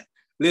Aaron for that.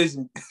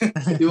 Listen,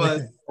 you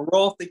want a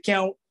Roth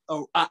account,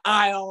 or an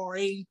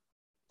IRA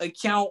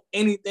account,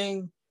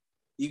 anything,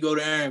 you go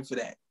to Aaron for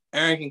that.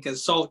 Aaron can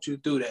consult you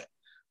through that.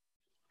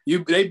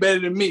 They better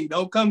than me.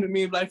 Don't come to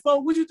me and be like,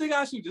 "Fuck, what you think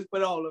I should just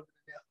put all of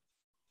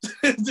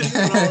it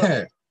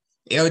there?"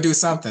 It'll do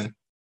something.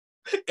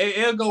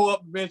 It'll go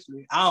up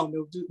eventually. I don't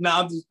know. No,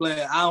 I'm just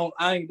playing.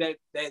 I ain't that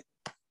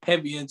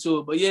heavy into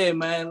it. But yeah,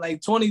 man,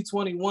 like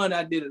 2021,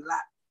 I did a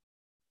lot.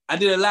 I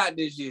did a lot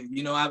this year.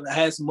 I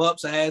had some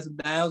ups, I had some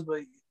downs,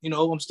 but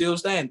I'm still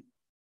standing.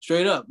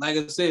 Straight up. Like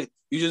I said,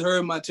 you just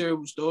heard my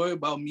terrible story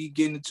about me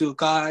getting into a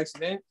car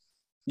accident.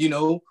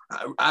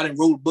 I didn't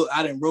wrote a book.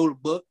 I didn't wrote a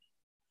book.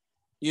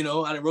 I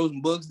done wrote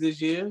some books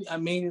this year. I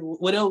mean,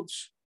 what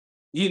else?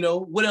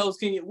 What else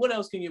can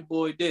your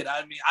boy did?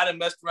 I mean, I done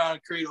messed around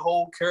and create a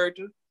whole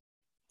character.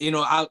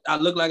 I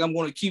look like I'm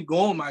going to keep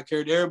going my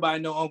character. Everybody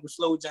know Uncle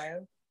Slow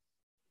Jam.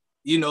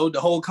 The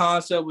whole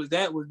concept was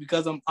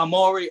because I'm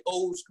already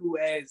old school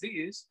as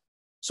is.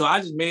 So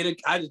I just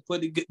put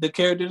the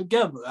character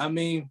together. I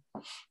mean,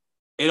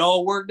 it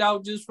all worked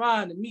out just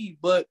fine to me.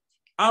 But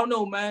I don't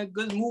know, man.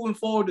 Good, moving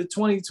forward to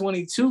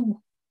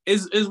 2022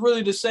 is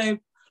really the same.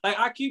 Like,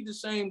 I keep the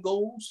same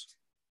goals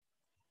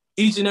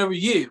each and every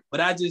year, but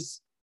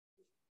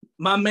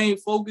my main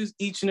focus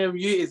each and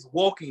every year is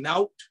walking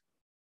out,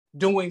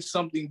 doing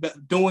something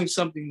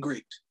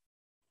great.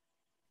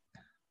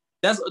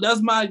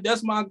 That's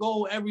my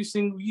goal every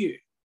single year,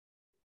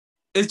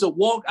 is to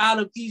walk out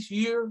of each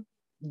year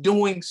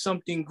doing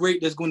something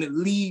great that's going to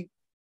lead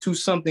to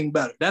something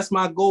better. That's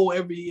my goal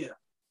every year.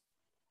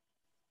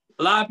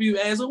 A lot of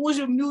people ask, "So what's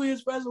your New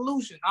Year's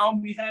resolution?" I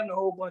don't be having a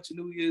whole bunch of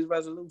New Year's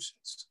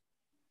resolutions.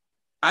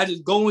 I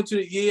just go into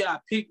the year.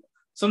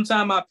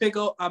 Sometimes I pick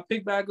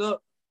back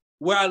up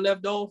where I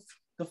left off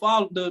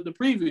the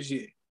previous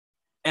year,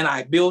 and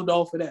I build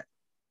off of that.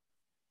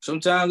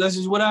 Sometimes that's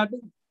just what I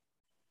do.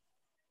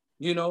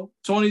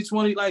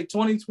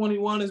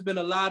 2021 has been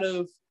a lot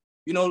of,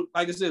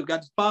 like I said,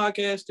 got this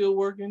podcast still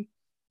working,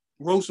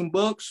 wrote some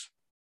books,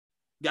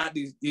 got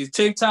these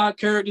TikTok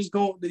characters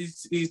going,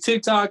 these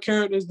TikTok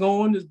characters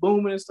going, just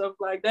booming and stuff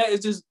like that.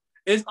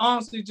 It's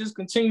honestly just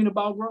continuing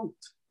about growth.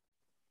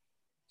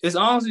 It's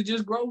honestly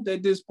just growth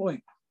at this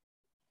point.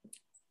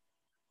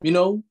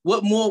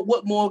 What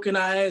more can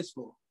I ask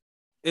for?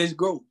 It's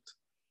growth.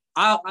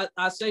 I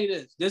say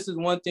this. This is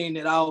one thing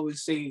that I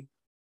always say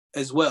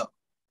as well.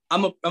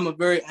 I'm a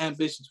very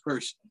ambitious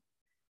person.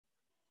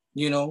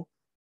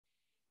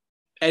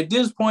 At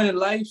this point in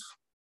life,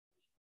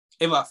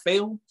 if I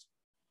fail,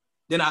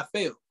 then I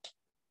fail.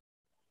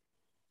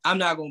 I'm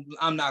not gonna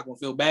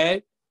feel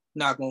bad. I'm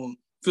not gonna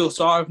feel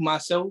sorry for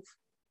myself.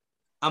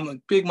 I'm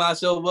gonna pick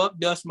myself up,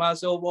 dust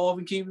myself off,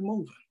 and keep it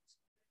moving.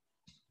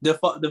 The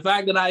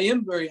fact that I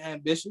am very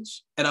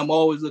ambitious and I'm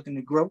always looking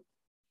to grow,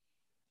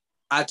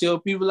 I tell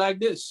people like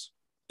this: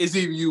 it's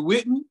either you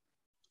with me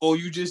or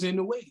you just in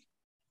the way.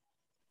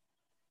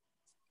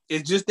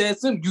 It's just that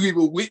simple. You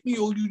either with me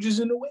or you just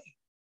in the way.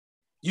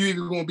 You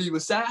either gonna be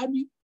beside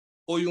me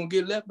or you're gonna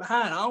get left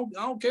behind. I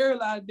don't care a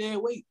lot of dead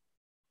weight.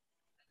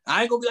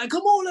 I ain't gonna be like,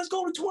 "Come on, let's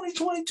go to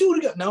 2022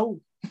 together."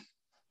 No.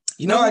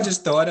 I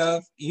just thought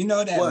of,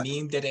 that what?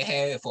 Meme that they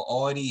had for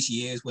all these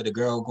years with the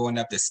girl going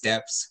up the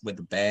steps with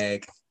the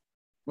bag.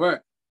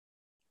 Right.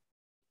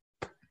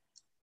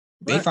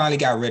 They finally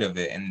got rid of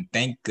it, and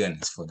thank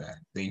goodness for that.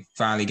 They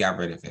finally got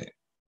rid of it.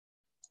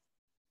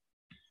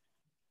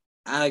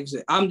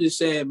 I'm just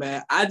saying,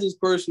 man, I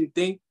just personally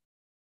think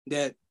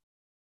that,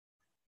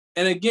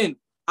 and again,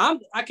 I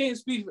can't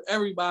speak for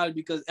everybody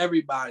because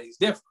everybody's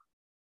different.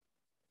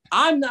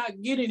 I'm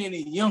not getting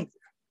any younger.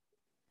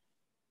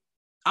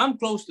 I'm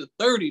close to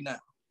 30 now.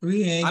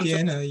 We ain't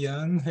getting a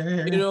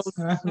younger.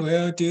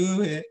 We'll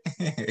do it.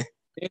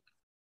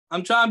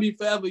 I'm trying to be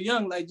forever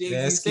young, like Jay-Z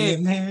Let's said.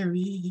 Get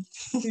married.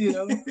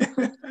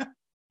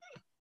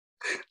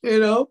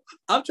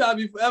 I'm trying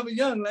to be forever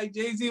young, like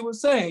Jay-Z was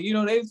saying.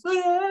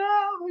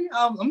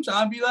 I'm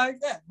trying to be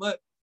like that,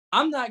 but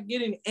I'm not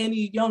getting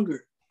any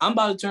younger. I'm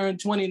about to turn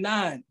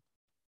 29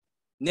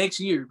 next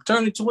year.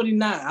 Turning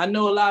 29. I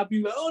know a lot of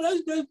people.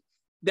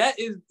 That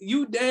is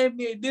you damn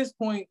near at this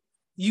point.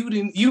 You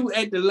didn't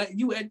hit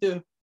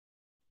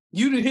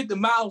the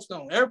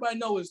milestone. Everybody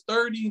know it's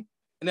 30,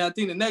 and then I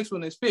think the next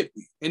one is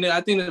 50, and then I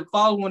think the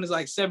following one is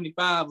like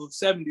 75 or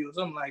 70 or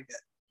something like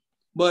that.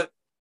 But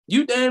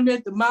You damn near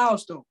at the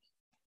milestone.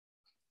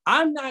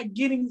 I'm not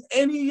getting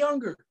any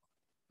younger.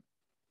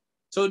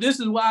 So this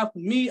is why, for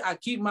me, I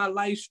keep my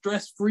life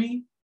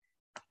stress-free.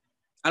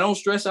 I don't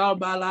stress out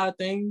about a lot of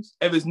things.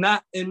 If it's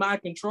not in my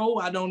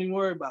control, I don't even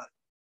worry about it.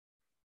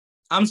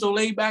 I'm so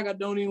laid back, I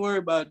don't even worry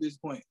about it at this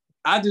point.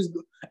 I just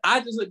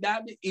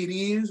adapted. It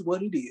is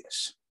what it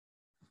is.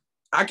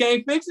 I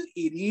can't fix it.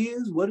 It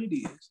is what it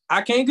is.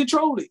 I can't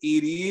control it.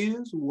 It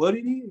is what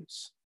it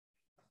is.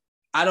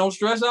 I don't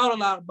stress out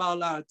about a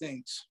lot of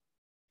things.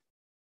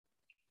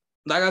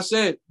 Like I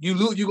said, you're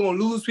gonna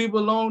lose people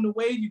along the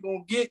way. You're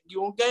gonna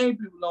gain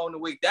people along the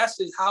way. That's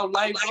just how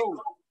life goes.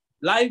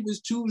 Life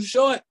is too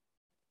short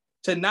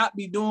to not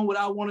be doing what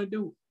I want to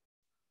do.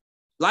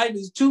 Life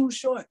is too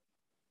short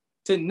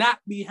to not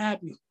be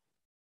happy.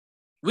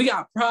 We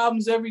got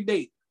problems every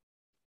day.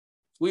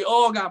 We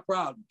all got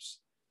problems.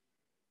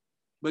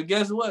 But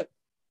guess what?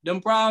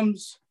 Them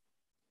problems,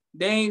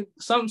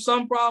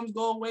 some problems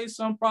go away,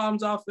 some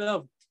problems are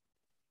forever.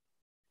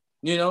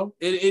 You know,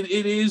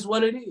 it is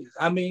what it is.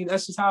 I mean,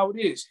 that's just how it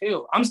is.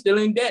 Hell, I'm still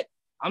in debt.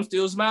 I'm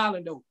still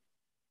smiling though.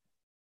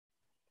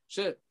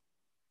 Shit.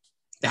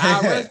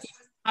 The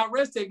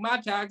IRS take my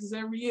taxes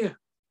every year.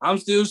 I'm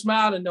still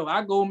smiling though.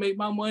 I go make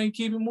my money and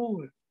keep it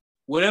moving.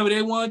 Whatever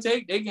they want to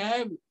take, they can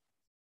have it.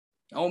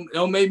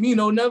 Don't make me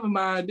no never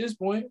mind at this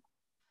point.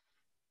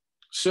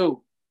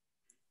 So,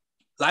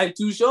 life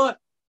too short.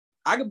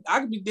 I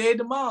could be dead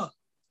tomorrow.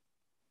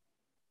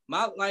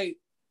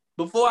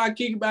 Before I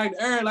kick it back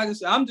to Aaron, like I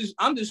said,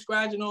 I'm just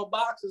scratching on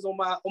boxes on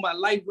my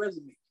life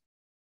resume,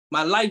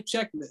 my life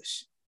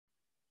checklist.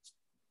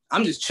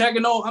 I'm just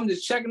checking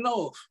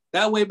off.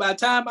 That way, by the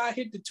time I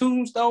hit the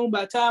tombstone,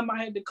 by the time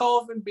I hit the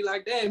coffin, be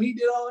like, damn, he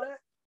did all that.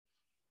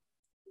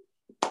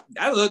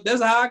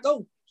 That's how I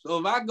go. So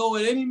if I go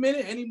at any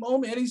minute, any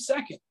moment, any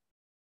second,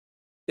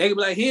 they can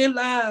be like, here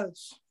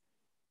lies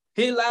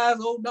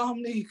old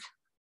Dominique.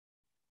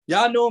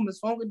 Y'all know him as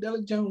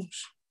Funkadelic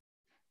Jones.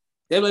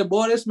 They be like,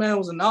 boy, this man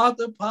was an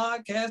author,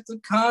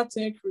 podcaster,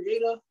 content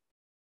creator.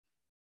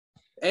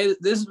 And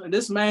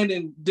this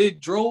man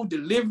drove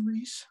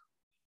deliveries.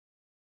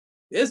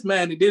 This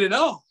man did it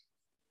all.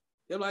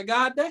 They're like,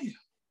 God damn.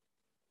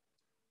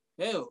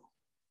 Hell.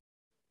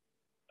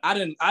 I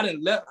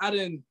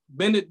didn't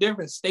been to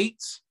different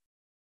states.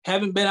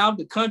 Haven't been out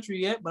the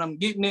country yet, but I'm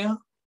getting there.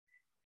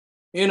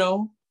 You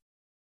know.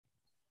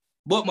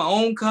 Bought my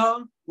own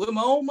car with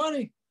my own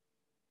money.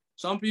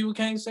 Some people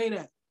can't say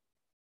that.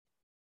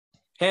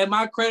 Had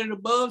my credit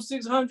above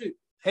 600.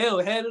 Hell,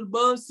 had it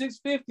above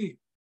 650.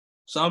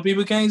 Some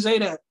people can't say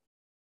that.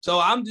 So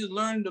I'm just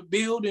learning to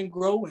build and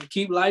grow and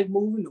keep life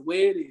moving the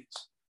way it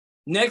is.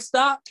 Next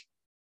stop,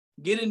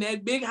 get in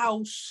that big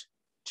house.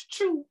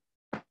 Choo-choo.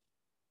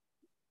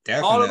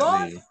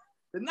 Definitely.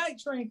 The night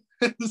train.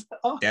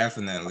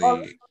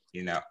 Definitely.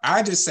 You know,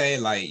 I just say,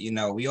 like, you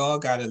know, we all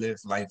got to live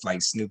life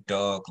like Snoop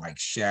Dogg, like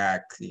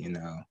Shaq, you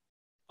know.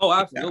 Oh,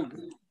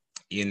 absolutely.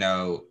 You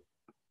know,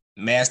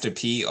 Master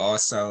P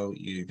also,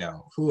 you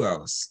know, who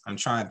else? I'm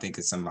trying to think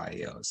of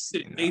somebody else.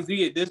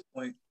 Jay-Z at this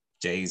point.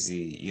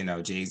 Jay-Z, you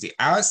know, Jay-Z.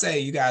 I would say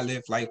you got to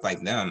live life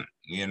like them,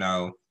 you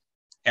know.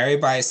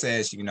 Everybody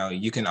says, you know,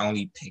 you can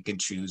only pick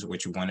and choose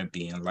what you want to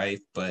be in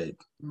life, but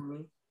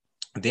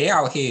they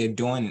out here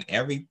doing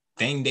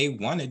everything they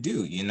want to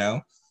do, you know.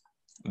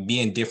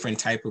 Being different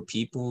type of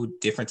people,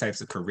 different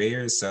types of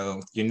careers. So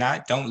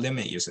don't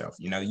limit yourself.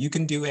 You know, you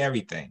can do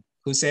everything.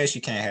 Who says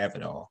you can't have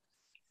it all?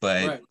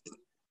 But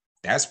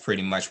that's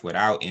pretty much what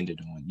I ended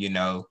on, you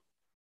know,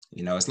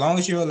 as long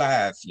as you're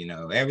alive, you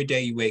know, every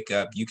day you wake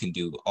up, you can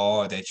do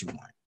all that you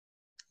want.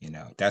 You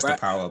know, that's the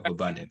power of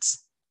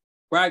abundance.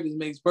 Practice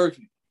makes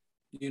perfect.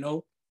 You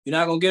know, you're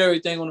not going to get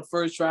everything on the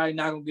first try. You're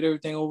not going to get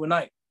everything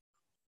overnight.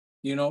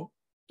 You know,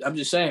 I'm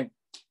just saying,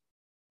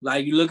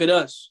 like, you look at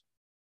us.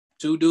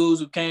 Two dudes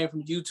who came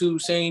from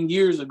YouTube saying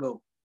years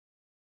ago.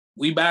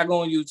 We back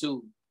on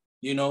YouTube,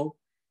 you know.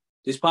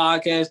 This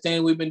podcast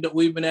thing, we've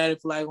been at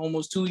it for like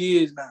almost 2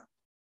 years now.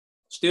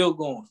 Still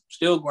going,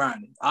 still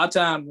grinding. Our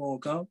time gonna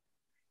come.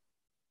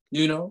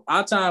 You know,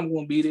 our time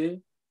gonna be there.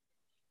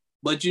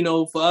 But you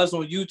know, for us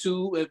on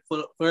YouTube,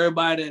 for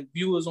everybody that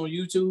views on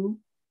YouTube,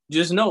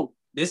 just know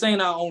this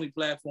ain't our only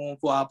platform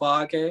for our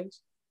podcast.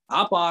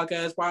 Our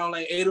podcast probably on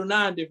like 8 or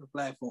 9 different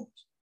platforms.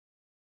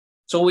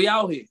 So we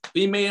out here.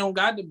 We may don't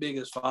got the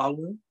biggest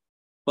following,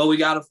 but we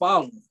got a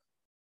following.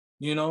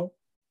 You know,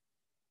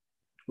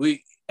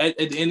 we at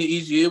the end of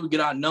each year we get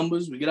our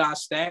numbers, we get our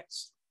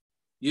stats.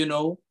 You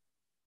know,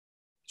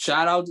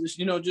 shout out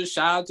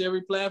to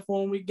every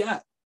platform we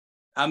got.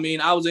 I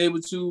mean, I was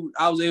able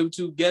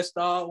to guest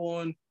star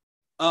on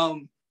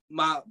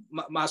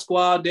my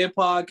squad, their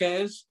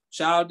podcast.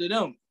 Shout out to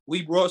them.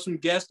 We brought some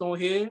guests on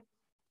here.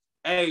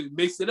 Hey,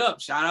 mixed it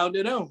up. Shout out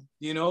to them.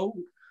 You know.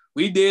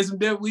 We did some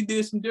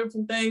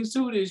different things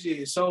too this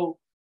year. So,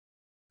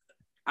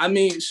 I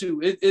mean,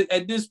 shoot,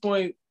 at this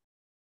point,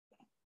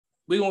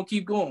 we're going to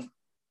keep going.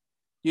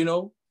 You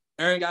know,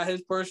 Aaron got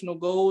his personal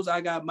goals.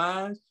 I got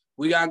mine.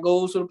 We got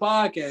goals for the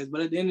podcast. But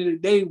at the end of the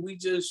day, we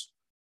just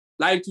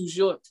life too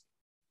short.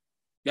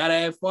 Got to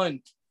have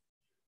fun.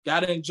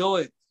 Gotta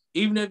enjoy it.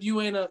 Even if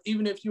you ain't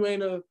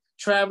a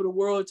travel the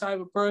world type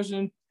of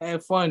person,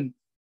 have fun.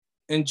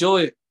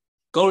 Enjoy it.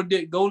 Go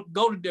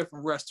to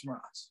different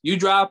restaurants. You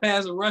drive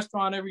past a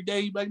restaurant every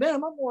day, you be like,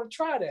 damn, I'm gonna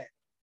try that.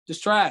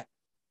 Just try it.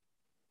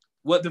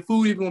 What the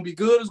food even gonna be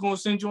good is gonna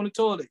send you on the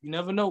toilet. You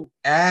never know.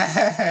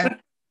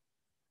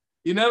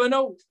 You never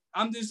know.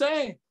 I'm just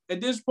saying,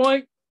 at this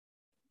point,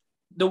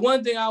 the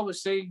one thing I would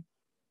say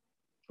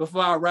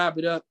before I wrap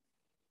it up,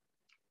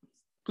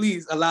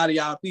 please, a lot of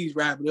y'all, please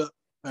wrap it up.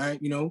 All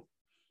right,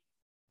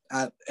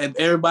 and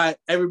everybody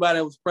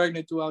that was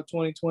pregnant throughout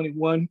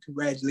 2021,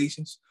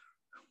 congratulations.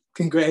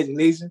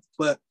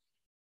 But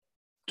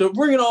to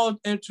bring it all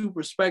into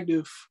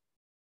perspective,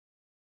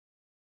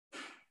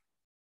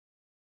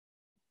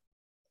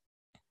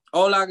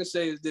 all I can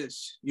say is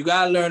this: you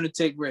gotta learn to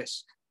take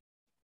risks.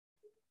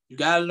 You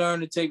gotta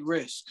learn to take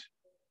risks,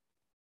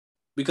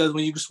 because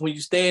when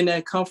you stay in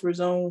that comfort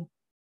zone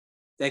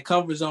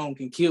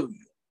can kill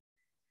you.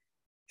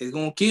 It's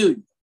gonna kill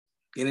you.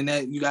 Getting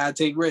that, you gotta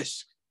take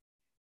risks.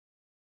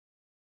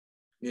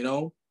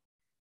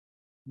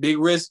 Big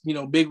risk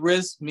mean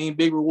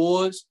big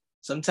rewards.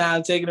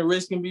 Sometimes taking a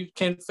risk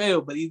can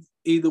fail, but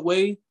either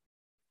way,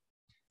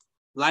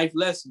 life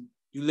lesson.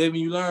 You live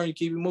and you learn. You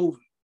keep it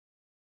moving.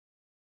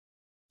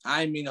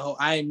 I ain't mean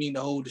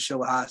to hold the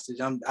show hostage.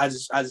 I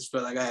just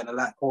felt like I had a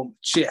lot on my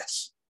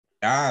chest.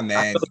 Nah, man.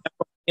 I felt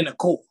like in the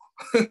core.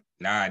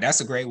 Nah, that's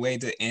a great way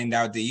to end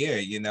out the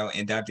year.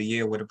 End out the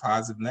year with a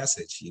positive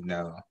message.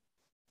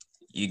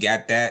 You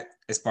got that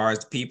as far as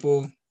the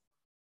people.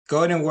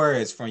 Golden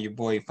words from your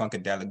boy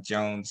Funkadelic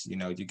Jones.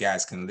 You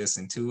guys can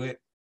listen to it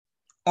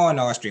on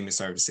all streaming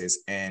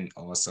services and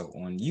also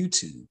on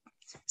YouTube.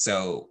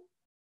 So,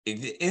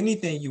 if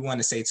anything you want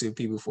to say to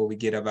people before we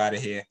get up out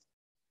of here?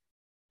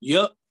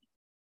 Yep.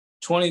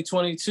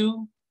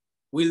 2022,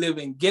 we live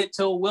in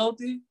ghetto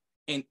wealthy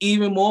and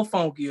even more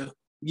funkier.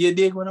 You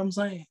dig what I'm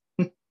saying?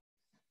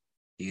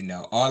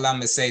 All I'm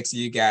gonna say to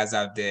you guys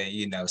out there,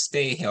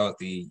 stay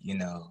healthy,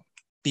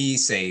 be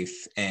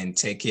safe and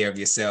take care of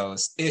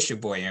yourselves. It's your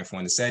boy Aaron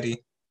Fornacetti.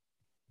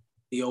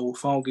 The old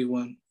funky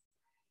one.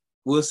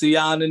 We'll see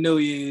y'all in the New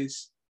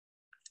Year's.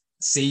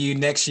 See you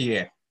next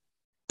year.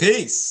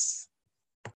 Peace.